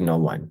speak to no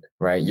one,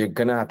 right? You're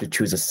going to have to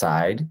choose a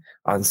side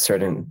on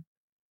certain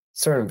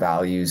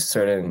values,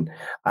 certain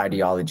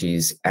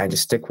ideologies, and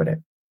just stick with it.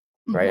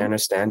 right? Mhm.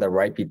 Understand the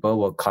right people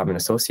will come and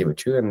associate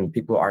with you, and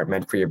people aren't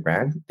meant for your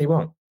brand, they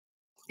won't.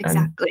 And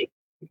Exactly.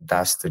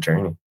 that's the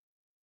journey.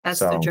 That's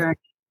the So journey.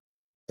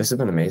 this has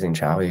been amazing,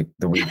 Charlie.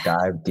 We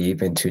dive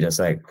deep into just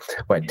like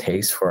what it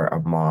takes for a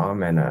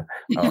mom and a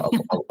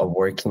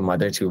working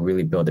mother to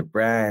really build a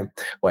brand,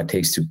 what it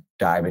takes to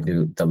dive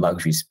into the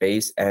luxury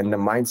space and the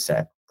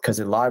mindset. Because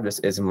a lot of this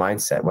is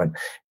mindset when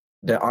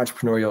the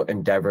entrepreneurial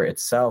endeavor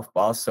itself,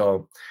 but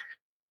also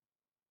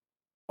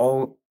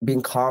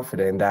being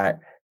confident that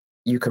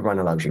you could run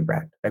a luxury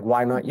brand. Like,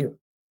 why not you?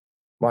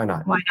 Why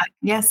not? Why not?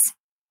 Yes.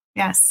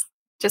 Yes.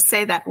 Just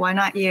say that. Why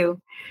not you?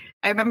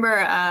 I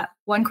remember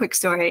one quick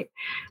story.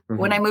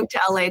 When I Hmm. moved to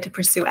LA to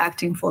pursue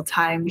acting full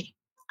time,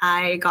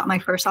 I got my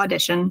first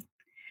audition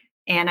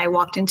and I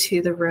walked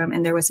into the room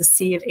and there was a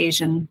sea of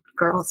Asian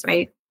girls,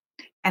 right?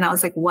 And I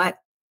was like, what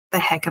the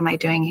heck am I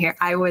doing here?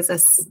 I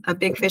was a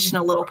big fish in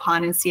a little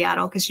pond in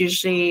Seattle because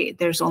usually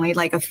there's only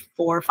like a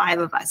 4 or 5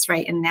 of us,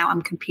 right? And now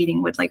I'm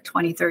competing with like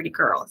 20, 30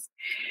 girls.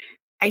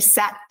 I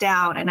sat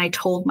down and I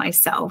told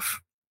myself,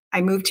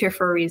 I moved here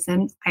for a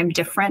reason. I'm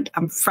different.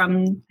 I'm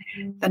from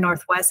the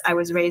Northwest. I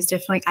was raised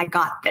differently. I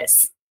got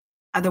this.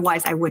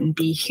 Otherwise, I wouldn't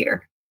be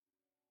here.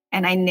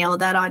 And I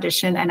nailed that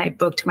audition and I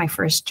booked my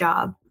first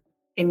job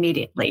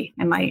immediately.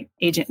 And my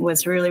agent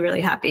was really, really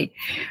happy.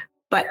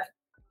 But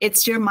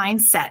it's your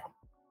mindset.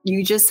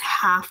 You just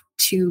have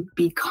to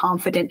be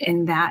confident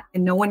in that.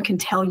 And no one can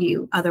tell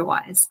you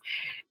otherwise.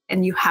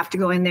 And you have to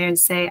go in there and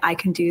say, I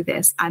can do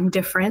this. I'm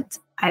different.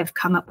 I've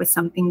come up with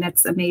something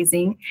that's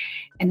amazing.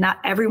 And not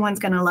everyone's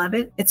going to love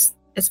it. It's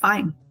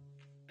fine.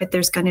 But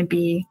there's going to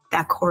be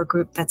that core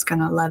group that's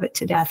going to love it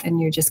to death. And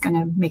you're just going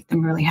to make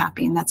them really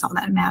happy. And that's all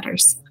that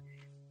matters.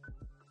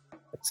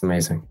 It's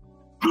amazing.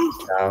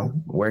 Now,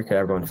 where could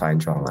everyone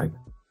find you online?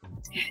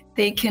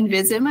 They can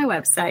visit my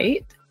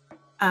website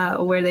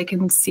where they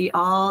can see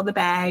all the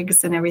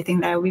bags and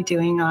everything that I'll be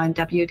doing on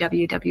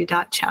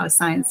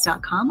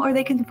www.chowscience.com, or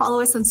they can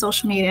follow us on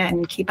social media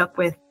and keep up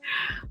with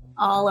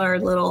all our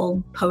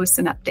little posts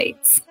and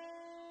updates.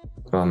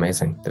 Well,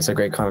 amazing. This is a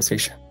great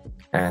conversation.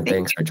 And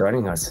thanks for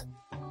joining us.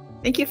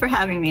 Thank you for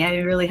having me. I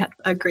really had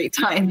a great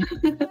time.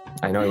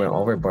 I know we went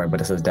overboard, but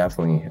this is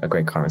definitely a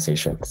great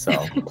conversation.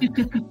 So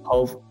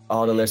hope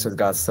all the listeners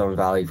got some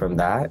value from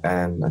that.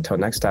 And until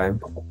next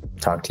time,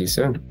 talk to you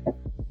soon.